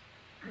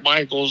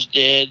 Michael's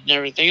dead, and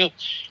everything else.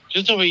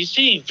 Because nobody's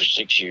seen him for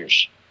 6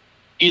 years.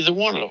 Either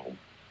one of them.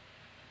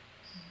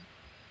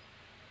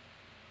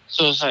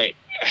 So it's like,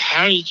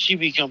 how did she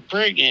become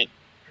pregnant?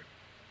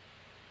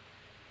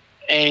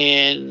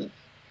 And,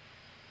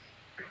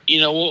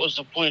 you know, what was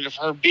the point of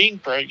her being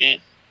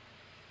pregnant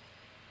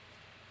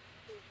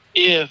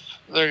if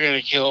they're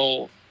going to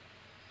kill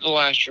the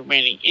last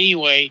remaining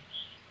anyway,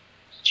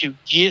 to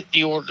get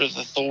the Order of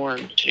the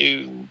Thorn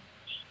to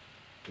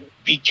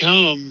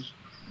become,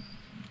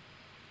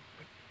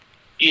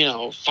 you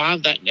know,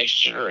 find that next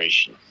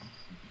generation.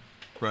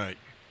 Right.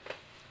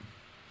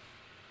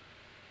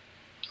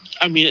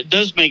 I mean, it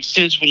does make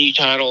sense when you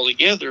tie it all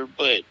together,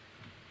 but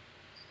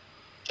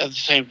at the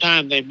same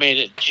time, they made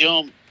it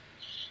jump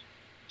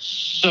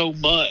so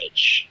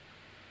much.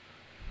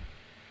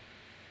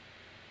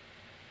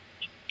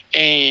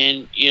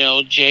 And, you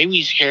know,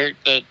 Jamie's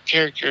the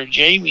character of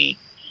Jamie,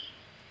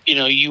 you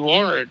know, you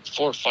are at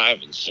 4,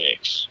 5, and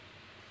 6.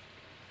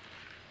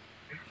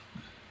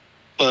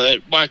 But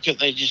why couldn't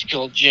they just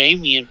kill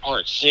Jamie in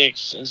part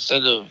 6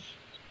 instead of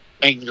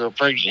making her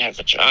pregnant and have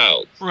a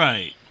child?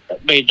 Right.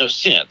 That made no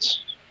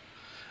sense.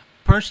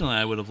 Personally,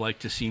 I would have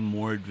liked to see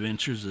more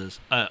adventures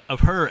of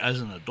her as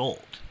an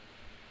adult.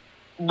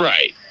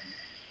 Right.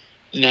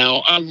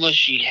 Now, unless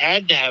she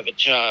had to have a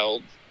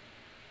child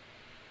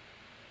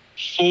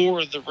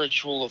for the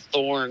Ritual of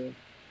Thorn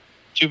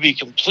to be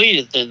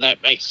completed, then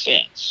that makes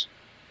sense.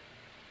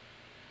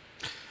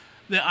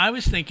 I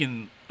was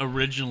thinking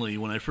originally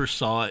when I first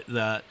saw it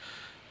that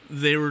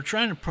they were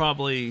trying to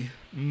probably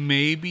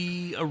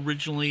maybe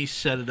originally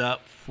set it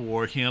up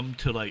for him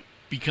to like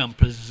become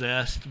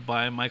possessed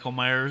by Michael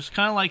Myers,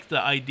 kind of like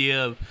the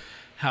idea of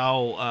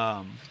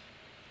how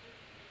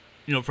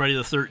you know, Friday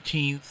the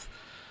 13th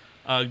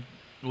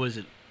was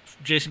it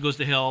Jason Goes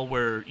to Hell,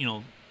 where, you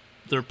know,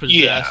 they're possessed.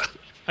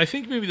 Yeah. I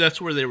think maybe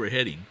that's where they were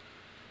heading.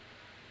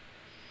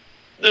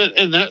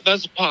 And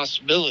that's a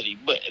possibility.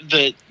 But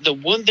the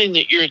one thing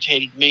that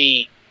irritated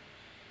me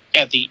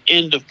at the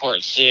end of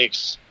part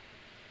 6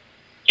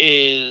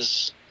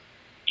 is,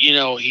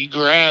 he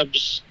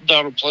grabs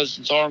Donald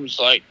Pleasant's arms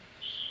like,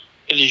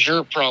 it is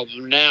your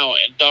problem now,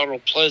 and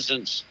Donald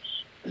Pleasance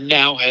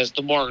now has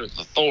the mark of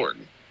the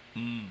thorn.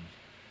 Mm.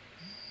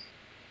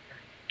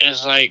 And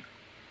it's like,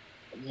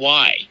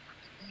 why?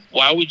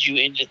 Why would you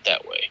end it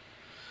that way?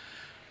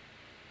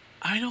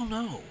 I don't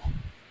know.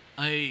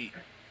 I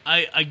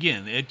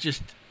again, it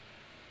just,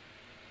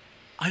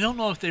 I don't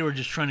know if they were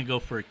just trying to go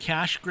for a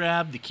cash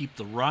grab to keep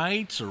the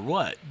rights or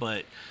what,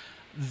 but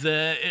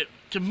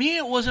to me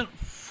it wasn't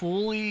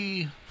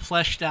fully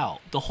fleshed out.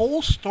 The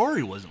whole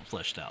story wasn't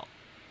fleshed out.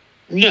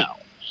 No.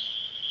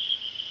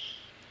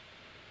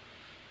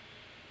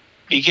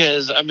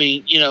 Because,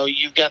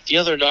 you've got the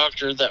other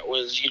doctor that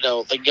was,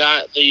 the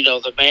guy,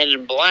 the man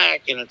in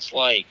black, and it's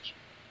like,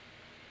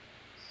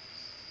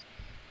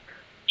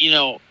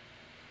 and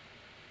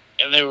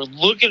they were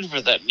looking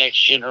for that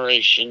next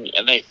generation,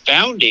 and they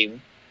found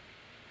him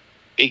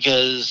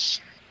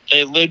because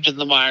they lived in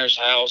the Myers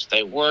house.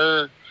 They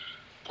were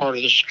part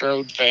of the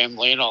Strode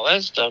family and all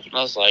that stuff. And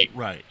I was like,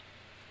 right,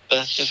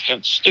 that's just kind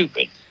of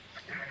stupid.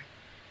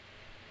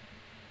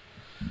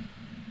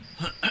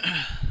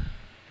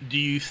 Do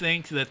you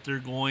think that they're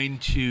going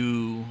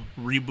to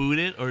reboot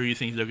it, or do you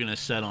think they're going to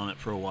set on it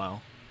for a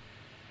while?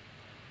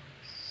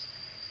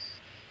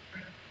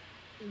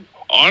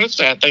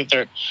 Honestly, I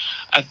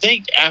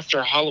think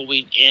after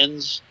Halloween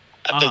ends,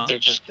 I think they're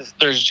just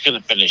going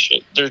to finish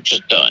it. They're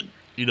just done.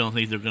 You don't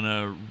think they're going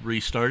to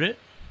restart it?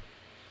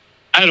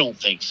 I don't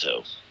think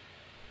so.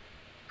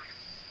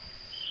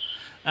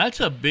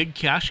 That's a big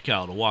cash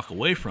cow to walk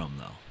away from,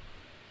 though.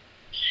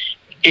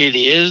 It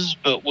is,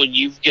 but when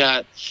you've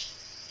got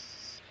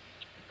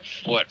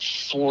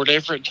 4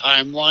 different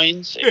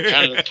timelines, it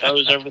kind of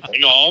throws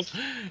everything off.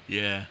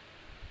 Yeah.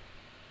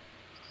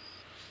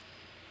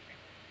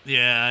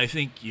 Yeah, I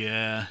think,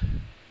 yeah.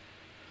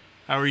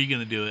 How are you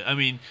going to do it? I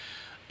mean,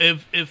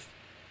 if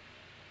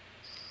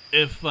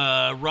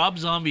Rob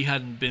Zombie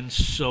hadn't been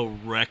so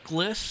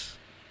reckless,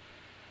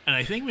 and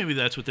I think maybe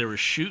that's what they were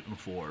shooting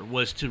for,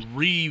 was to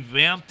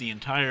revamp the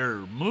entire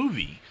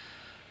movie,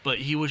 but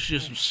he was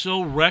just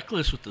so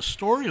reckless with the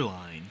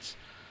storylines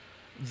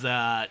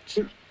that...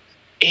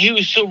 He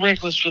was so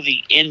reckless with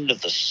the end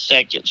of the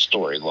second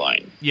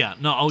storyline. Yeah,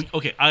 no,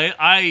 okay.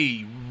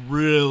 I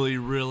really,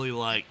 really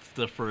liked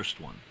the first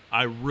one.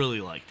 I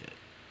really liked it.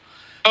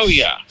 Oh,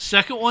 yeah.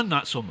 Second one,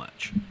 not so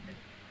much.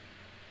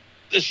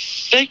 The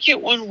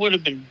second one would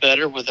have been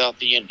better without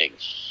the ending.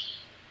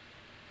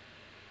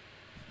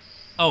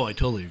 Oh, I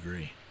totally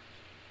agree.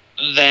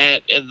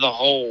 That and the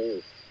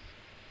whole...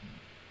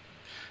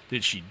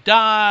 Did she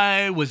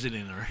die? Was it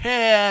in her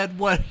head?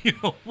 What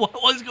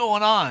was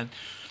going on?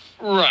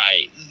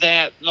 Right.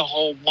 That and the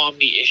whole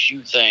mommy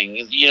issue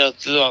thing,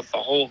 throughout the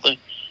whole thing.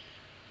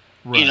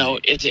 Right.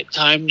 Is it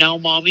time now,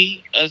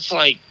 mommy? It's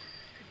like,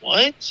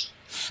 what?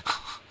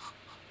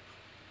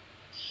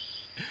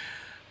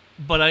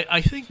 But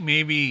I think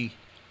maybe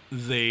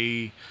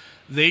they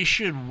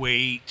should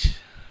wait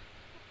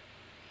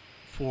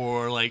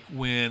for, like,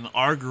 when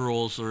our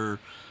girls are,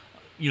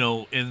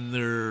 in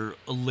their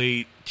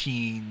late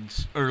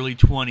teens, early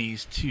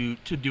 20s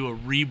to do a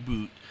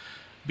reboot,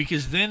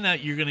 because then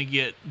you're going to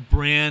get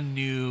brand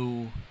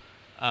new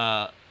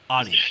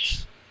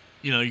audience.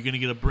 You're going to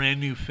get a brand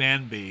new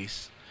fan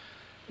base.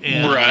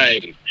 And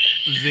right.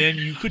 Then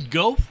you could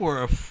go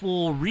for a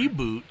full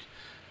reboot,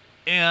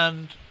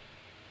 and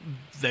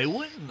they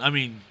wouldn't. I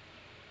mean,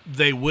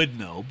 they would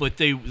know, but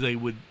they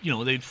would,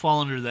 they'd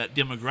fall under that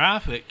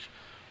demographic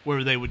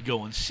where they would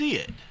go and see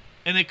it.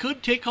 And it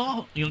could take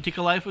a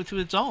life of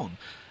its own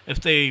if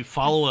they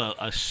follow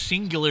a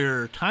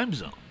singular time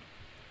zone.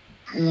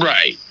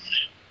 Right.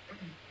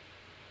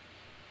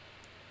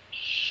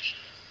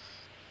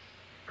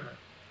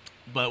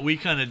 But we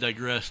kind of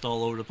digressed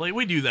all over the place.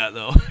 We do that,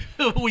 though.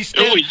 we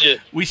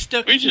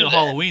stuck to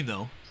Halloween,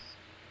 though.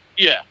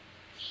 Yeah.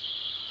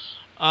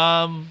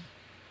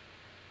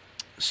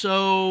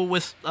 So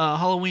with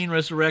Halloween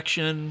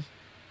Resurrection,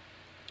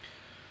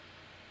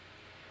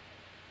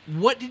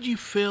 what did you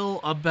feel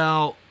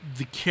about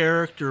the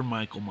character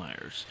Michael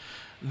Myers?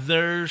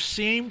 There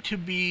seemed to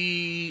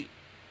be...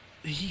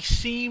 He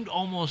seemed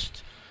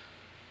almost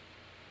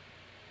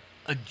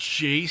a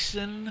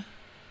Jason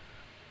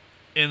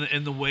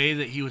in the way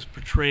that he was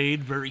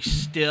portrayed, very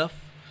stiff,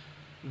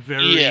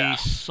 very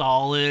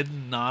solid,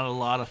 not a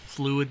lot of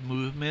fluid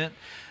movement,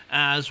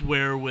 as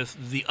where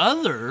with the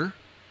other,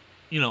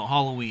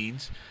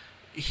 Halloweens,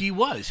 he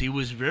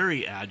was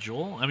very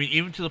agile. I mean,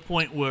 even to the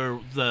point where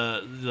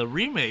the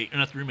remake, or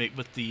not the remake,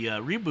 but the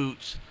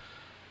reboots,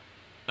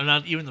 or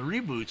not even the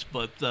reboots,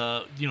 but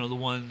the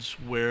ones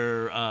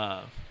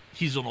where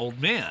he's an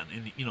old man,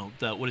 and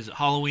what is it,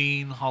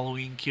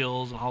 Halloween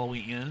Kills and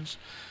Halloween Ends.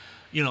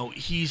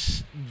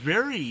 He's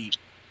very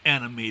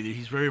animated.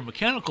 He's very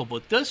mechanical.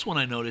 But this one,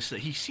 I noticed that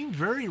he seemed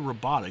very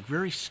robotic,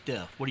 very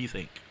stiff. What do you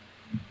think?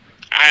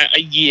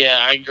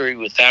 I agree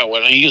with that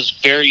one. He was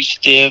very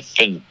stiff,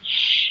 and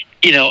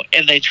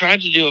and they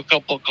tried to do a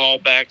couple of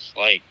callbacks,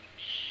 like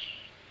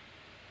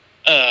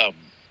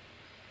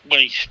when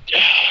he's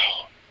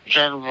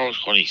trying to remember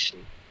when he's.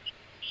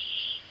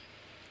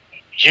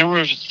 Can't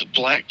remember if it's the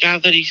black guy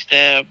that he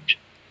stabbed.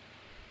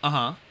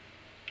 Or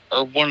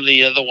one of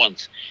the other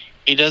ones.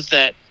 He does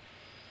that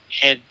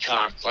head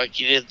cock like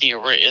he did in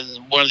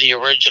one of the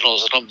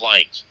originals, and I'm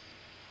like,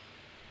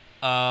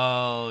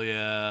 oh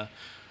yeah.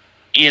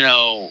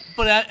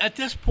 But at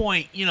this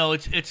point,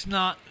 it's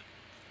not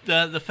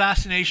the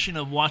fascination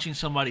of watching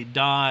somebody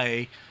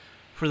die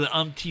for the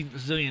umpteenth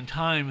zillion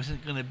time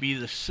isn't going to be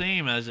the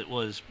same as it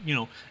was,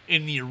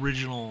 in the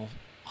original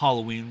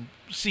Halloween,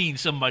 seeing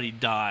somebody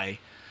die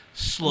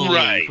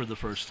slowly for the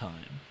first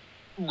time.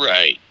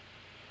 Right.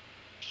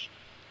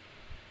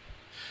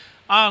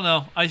 I don't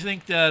know. I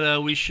think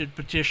that we should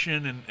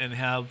petition and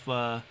have,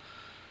 have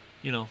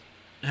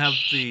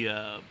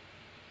the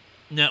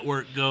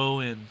network go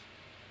and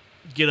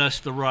get us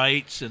the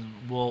rights,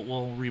 and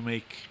we'll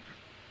remake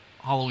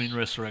Halloween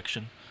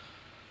Resurrection.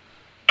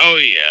 Oh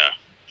yeah.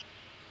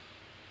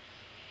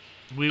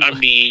 I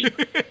mean,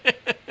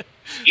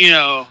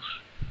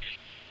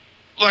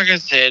 like I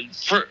said,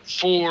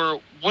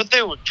 for what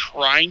they were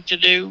trying to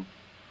do,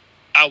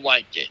 I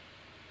liked it.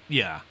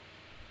 Yeah.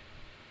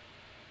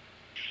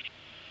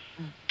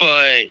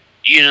 But,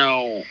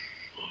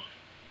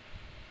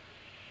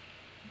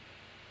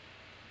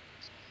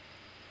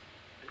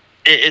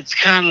 it's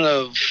kind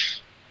of...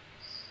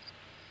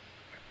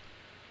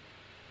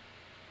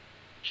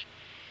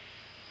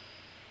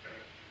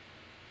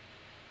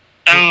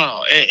 I don't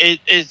know.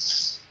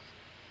 It's...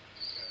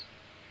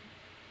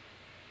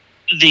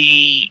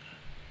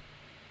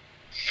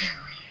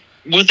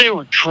 What they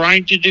were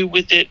trying to do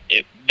with it,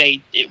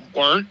 it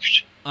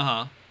worked.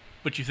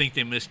 But you think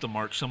they missed the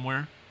mark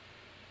somewhere?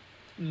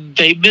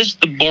 They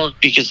missed the mark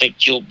because they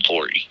killed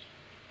Lori.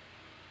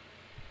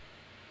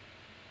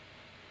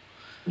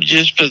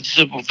 Just for the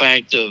simple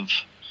fact of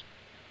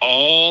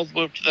all the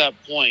way up to that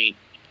point,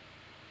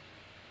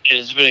 it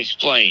has been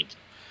explained.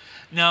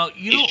 Now,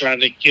 he's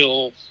trying to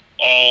kill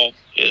all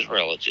his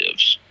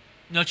relatives.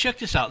 Now, check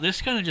this out.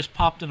 This kind of just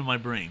popped into my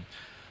brain.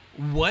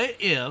 What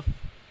if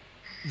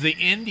the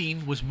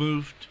ending was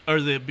moved, or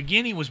the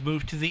beginning was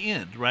moved to the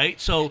end, right?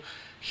 So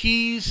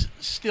he's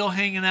still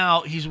hanging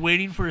out. He's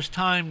waiting for his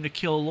time to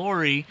kill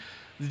Lori.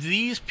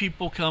 These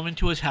people come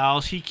into his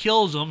house. He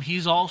kills them.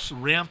 He's all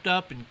ramped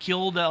up and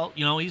killed out.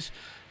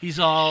 He's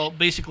all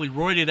basically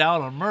roided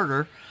out on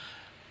murder.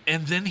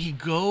 And then he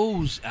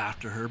goes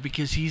after her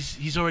because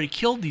he's already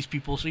killed these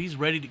people, so he's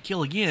ready to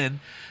kill again.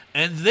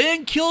 And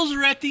then kills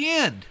her at the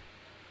end.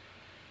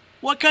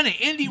 What kind of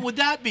ending would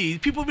that be?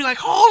 People would be like,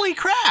 holy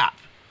crap.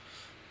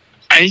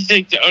 I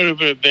think it would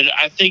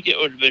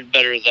have been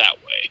better that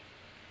way.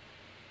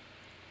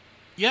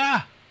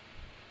 Yeah.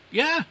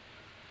 Yeah.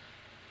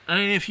 I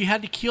mean, if you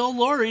had to kill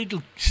Lori,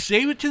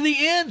 save it to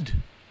the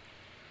end.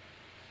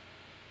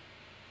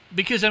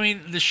 Because, I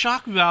mean, the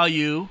shock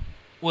value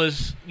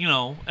was,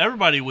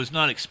 everybody was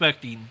not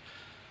expecting,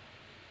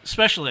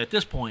 especially at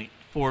this point,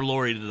 for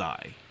Lori to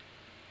die.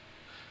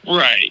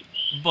 Right.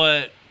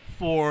 But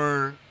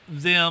for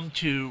them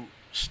to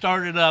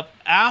start it up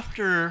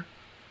after,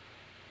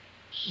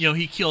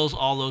 he kills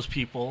all those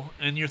people,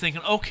 and you're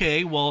thinking,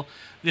 okay, well,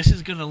 this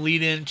is going to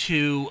lead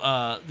into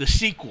the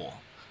sequel,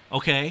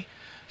 okay?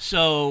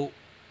 So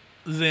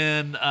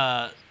then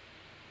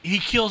he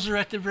kills her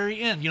at the very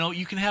end.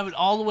 You can have it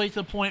all the way to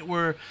the point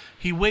where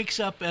he wakes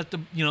up at the,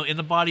 in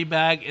the body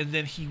bag, and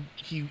then he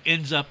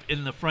ends up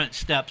in the front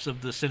steps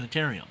of the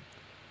sanitarium.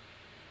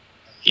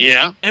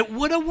 Yeah. It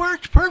would have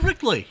worked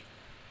perfectly.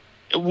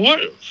 It would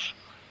have.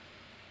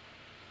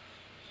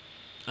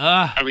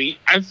 I mean,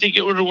 I think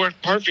it would have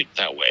worked perfect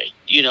that way,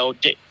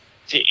 to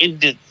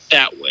end it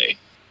that way.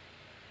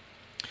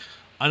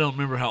 I don't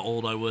remember how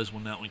old I was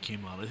when that one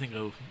came out. I think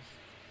I was...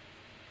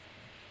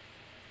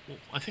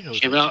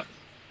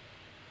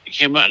 It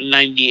came out in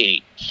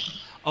 98.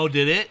 Oh,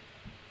 did it?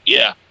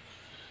 Yeah.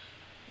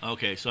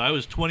 Okay, so I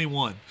was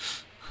 21.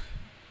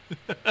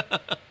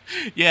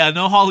 Yeah,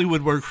 no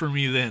Hollywood work for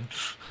me then.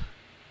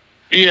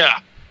 Yeah.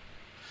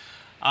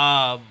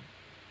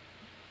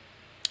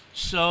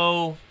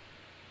 So,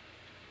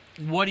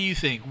 what do you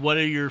think? What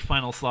are your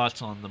final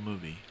thoughts on the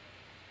movie?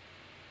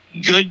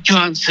 Good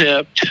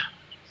concept.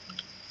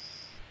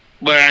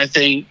 But I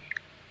think,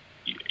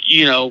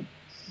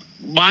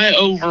 my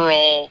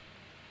overall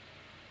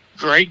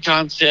great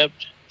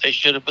concept, they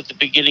should have put the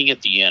beginning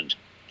at the end.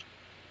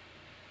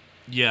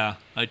 Yeah,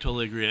 I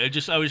totally agree.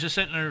 I was just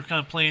sitting there kind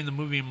of playing the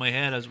movie in my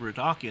head as we were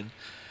talking,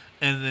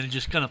 and then it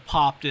just kind of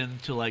popped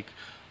into like,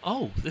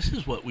 oh, this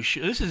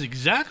is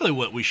exactly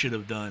what we should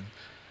have done.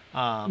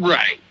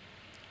 Right.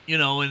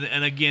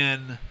 And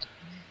again,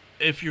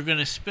 if you're going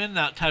to spend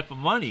that type of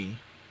money,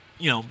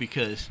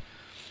 because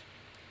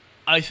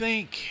I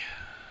think,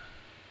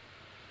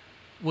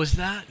 was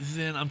that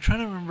then, I'm trying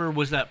to remember,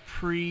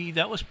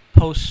 that was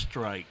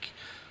post-strike,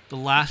 the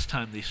last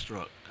time they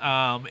struck.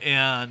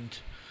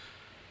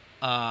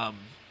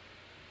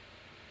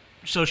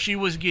 So she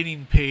was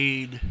getting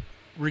paid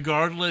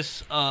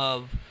regardless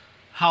of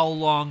how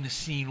long the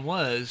scene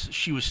was.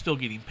 She was still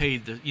getting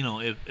paid.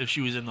 If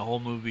she was in the whole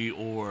movie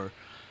or.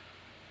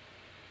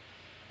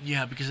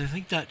 Yeah, because I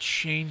think that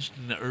changed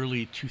in the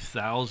early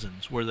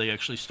 2000s where they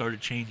actually started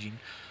changing,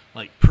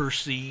 like, per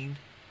scene.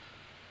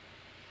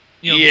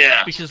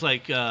 Yeah. Because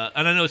and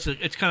I know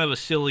it's kind of a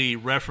silly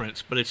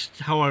reference, but it's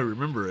how I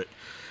remember it.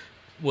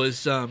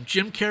 Was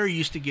Jim Carrey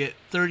used to get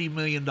 $30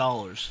 million.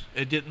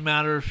 It didn't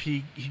matter if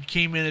he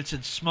came in and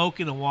said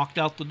smoking and walked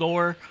out the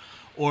door,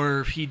 or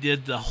if he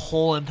did the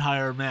whole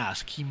entire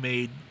mask. He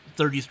made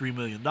 $33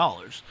 million.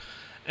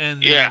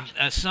 And then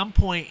at some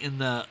point in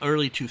the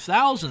early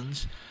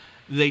 2000s,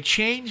 they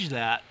changed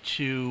that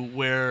to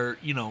where,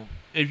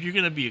 if you're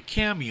going to be a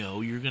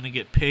cameo, you're going to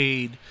get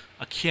paid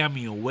a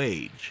cameo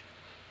wage.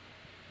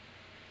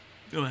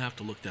 You're going to have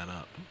to look that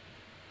up.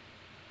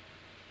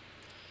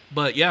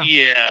 But yeah.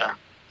 Yeah.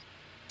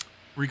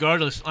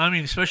 Regardless, I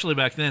mean, especially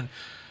back then,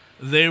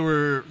 they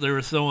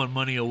were throwing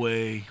money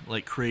away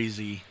like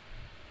crazy.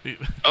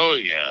 Oh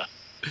yeah.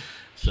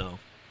 So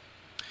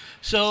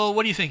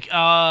what do you think?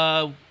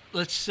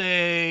 Let's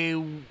say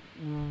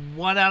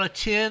 1 out of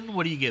 10.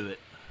 What do you give it?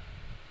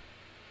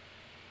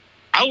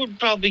 I would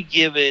probably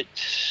give it.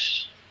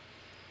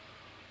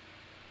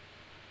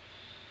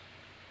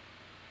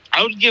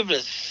 I would give it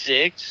a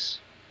 6.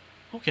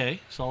 Okay,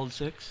 solid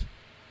 6.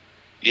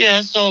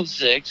 Yeah, solid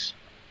 6.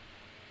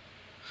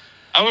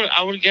 I would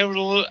have given it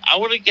a little. I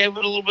would have gave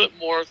it a little bit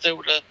more if they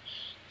would have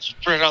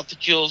spread out the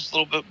kills a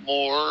little bit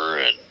more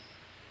and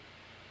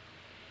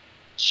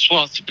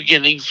swapped the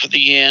beginning for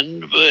the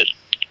end. But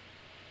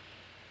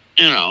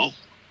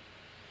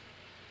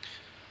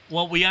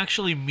Well, we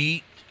actually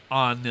meet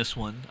on this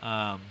one.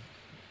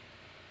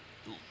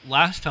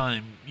 Last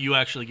time you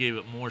actually gave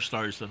it more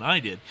stars than I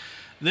did.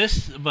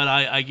 But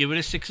I give it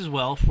a 6 as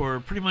well for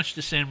pretty much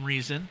the same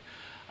reason.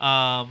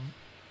 A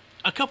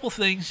couple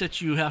things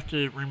that you have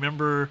to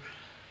remember,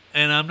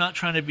 and I'm not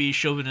trying to be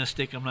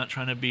chauvinistic. I'm not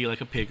trying to be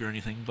like a pig or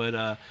anything,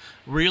 but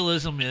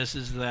realism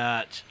is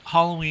that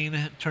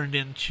Halloween turned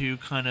into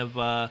kind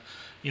of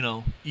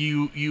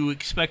you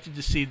expected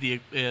to see the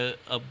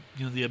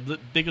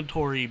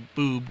obligatory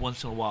boob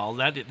once in a while.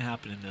 That didn't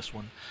happen in this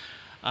one.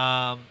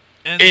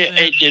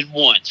 It did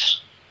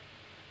once.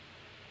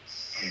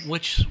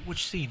 Which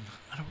scene?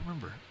 I don't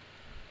remember.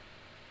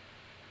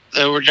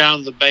 They were down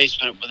in the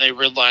basement when they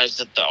realized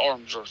that the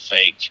arms were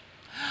fake.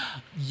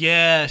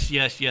 Yes.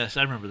 I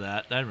remember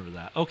that.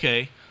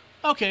 Okay.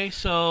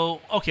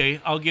 So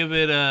I'll give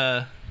it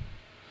a.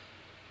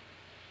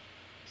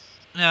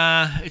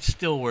 Nah, it's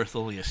still worth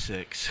only a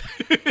 6.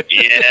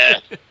 Yeah.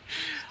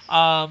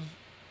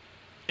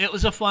 It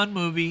was a fun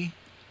movie.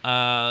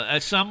 At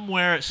some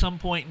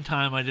point in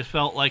time, I just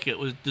felt like it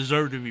was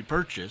deserved to be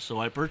purchased, so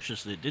I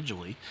purchased it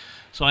digitally.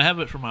 So I have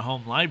it for my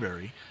home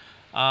library.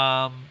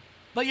 But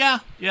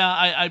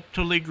I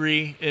totally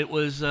agree. It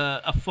was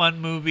a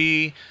fun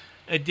movie.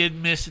 It did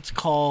miss its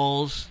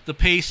calls. The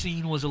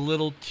pacing was a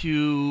little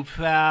too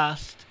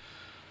fast.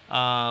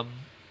 But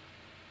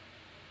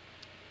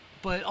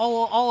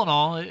all in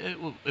all, it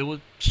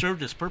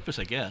served its purpose,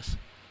 I guess.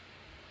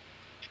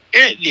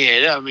 It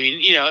did. I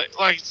mean,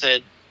 like I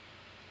said,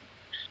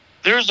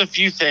 there's a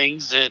few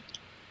things that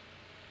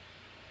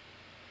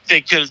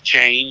they could have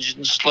changed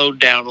and slowed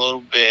down a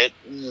little bit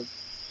and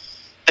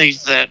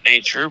things of that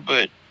nature,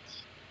 but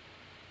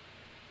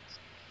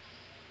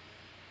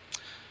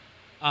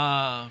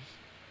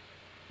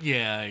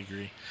yeah, I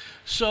agree.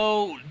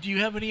 So, do you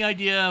have any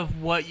idea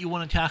of what you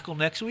want to tackle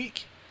next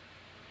week?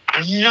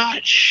 I'm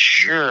not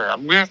sure.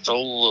 I'm gonna have to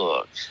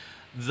look.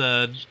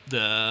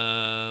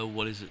 The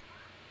what is it?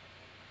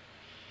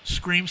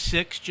 Scream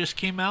 6 just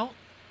came out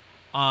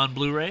on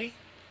Blu-ray.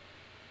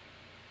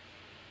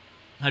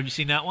 Have you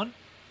seen that one?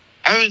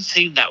 I haven't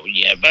seen that one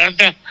yet, but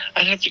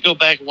I'd have to go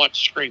back and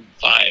watch Scream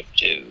 5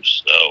 too.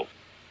 So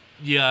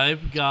yeah,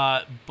 I've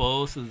got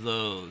both of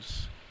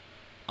those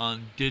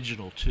on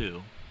digital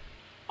too.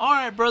 All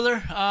right,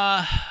 brother.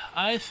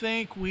 I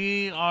think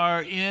we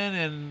are in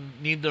and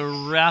need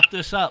to wrap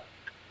this up.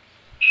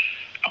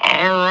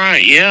 all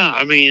right, yeah.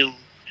 I mean,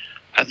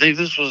 I think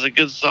this was a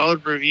good,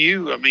 solid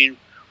review. I mean,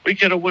 we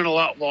could have went a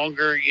lot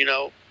longer.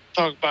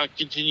 Talk about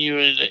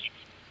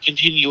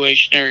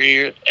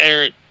continuationary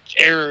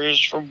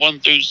errors from 1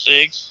 through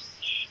 6,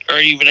 or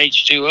even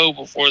H2O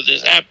before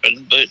this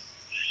happened. But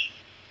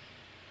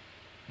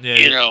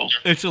yeah,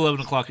 it's 11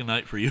 o'clock at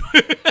night for you.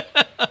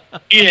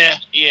 yeah.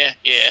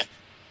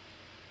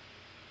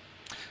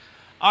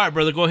 All right,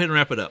 brother, go ahead and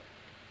wrap it up.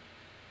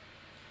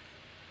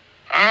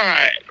 All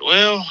right.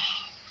 Well,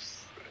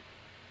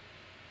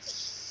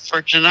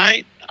 for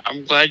tonight,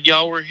 I'm glad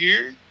y'all were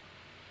here.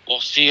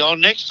 We'll see y'all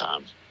next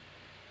time.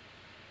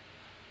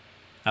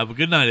 Have a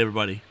good night,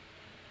 everybody.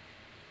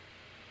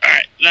 All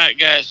right. Night,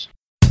 guys.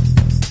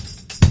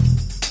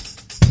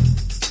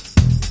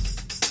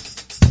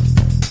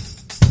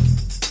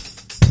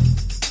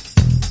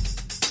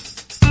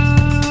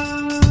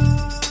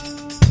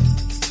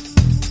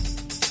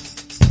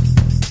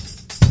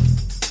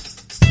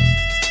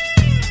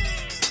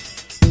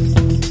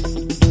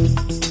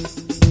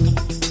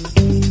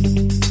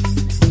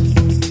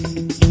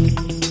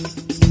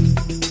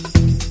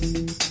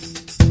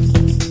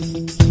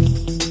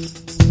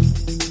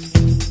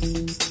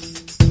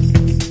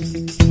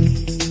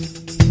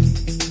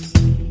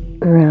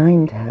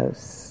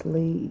 Grindhouse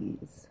Sleaze.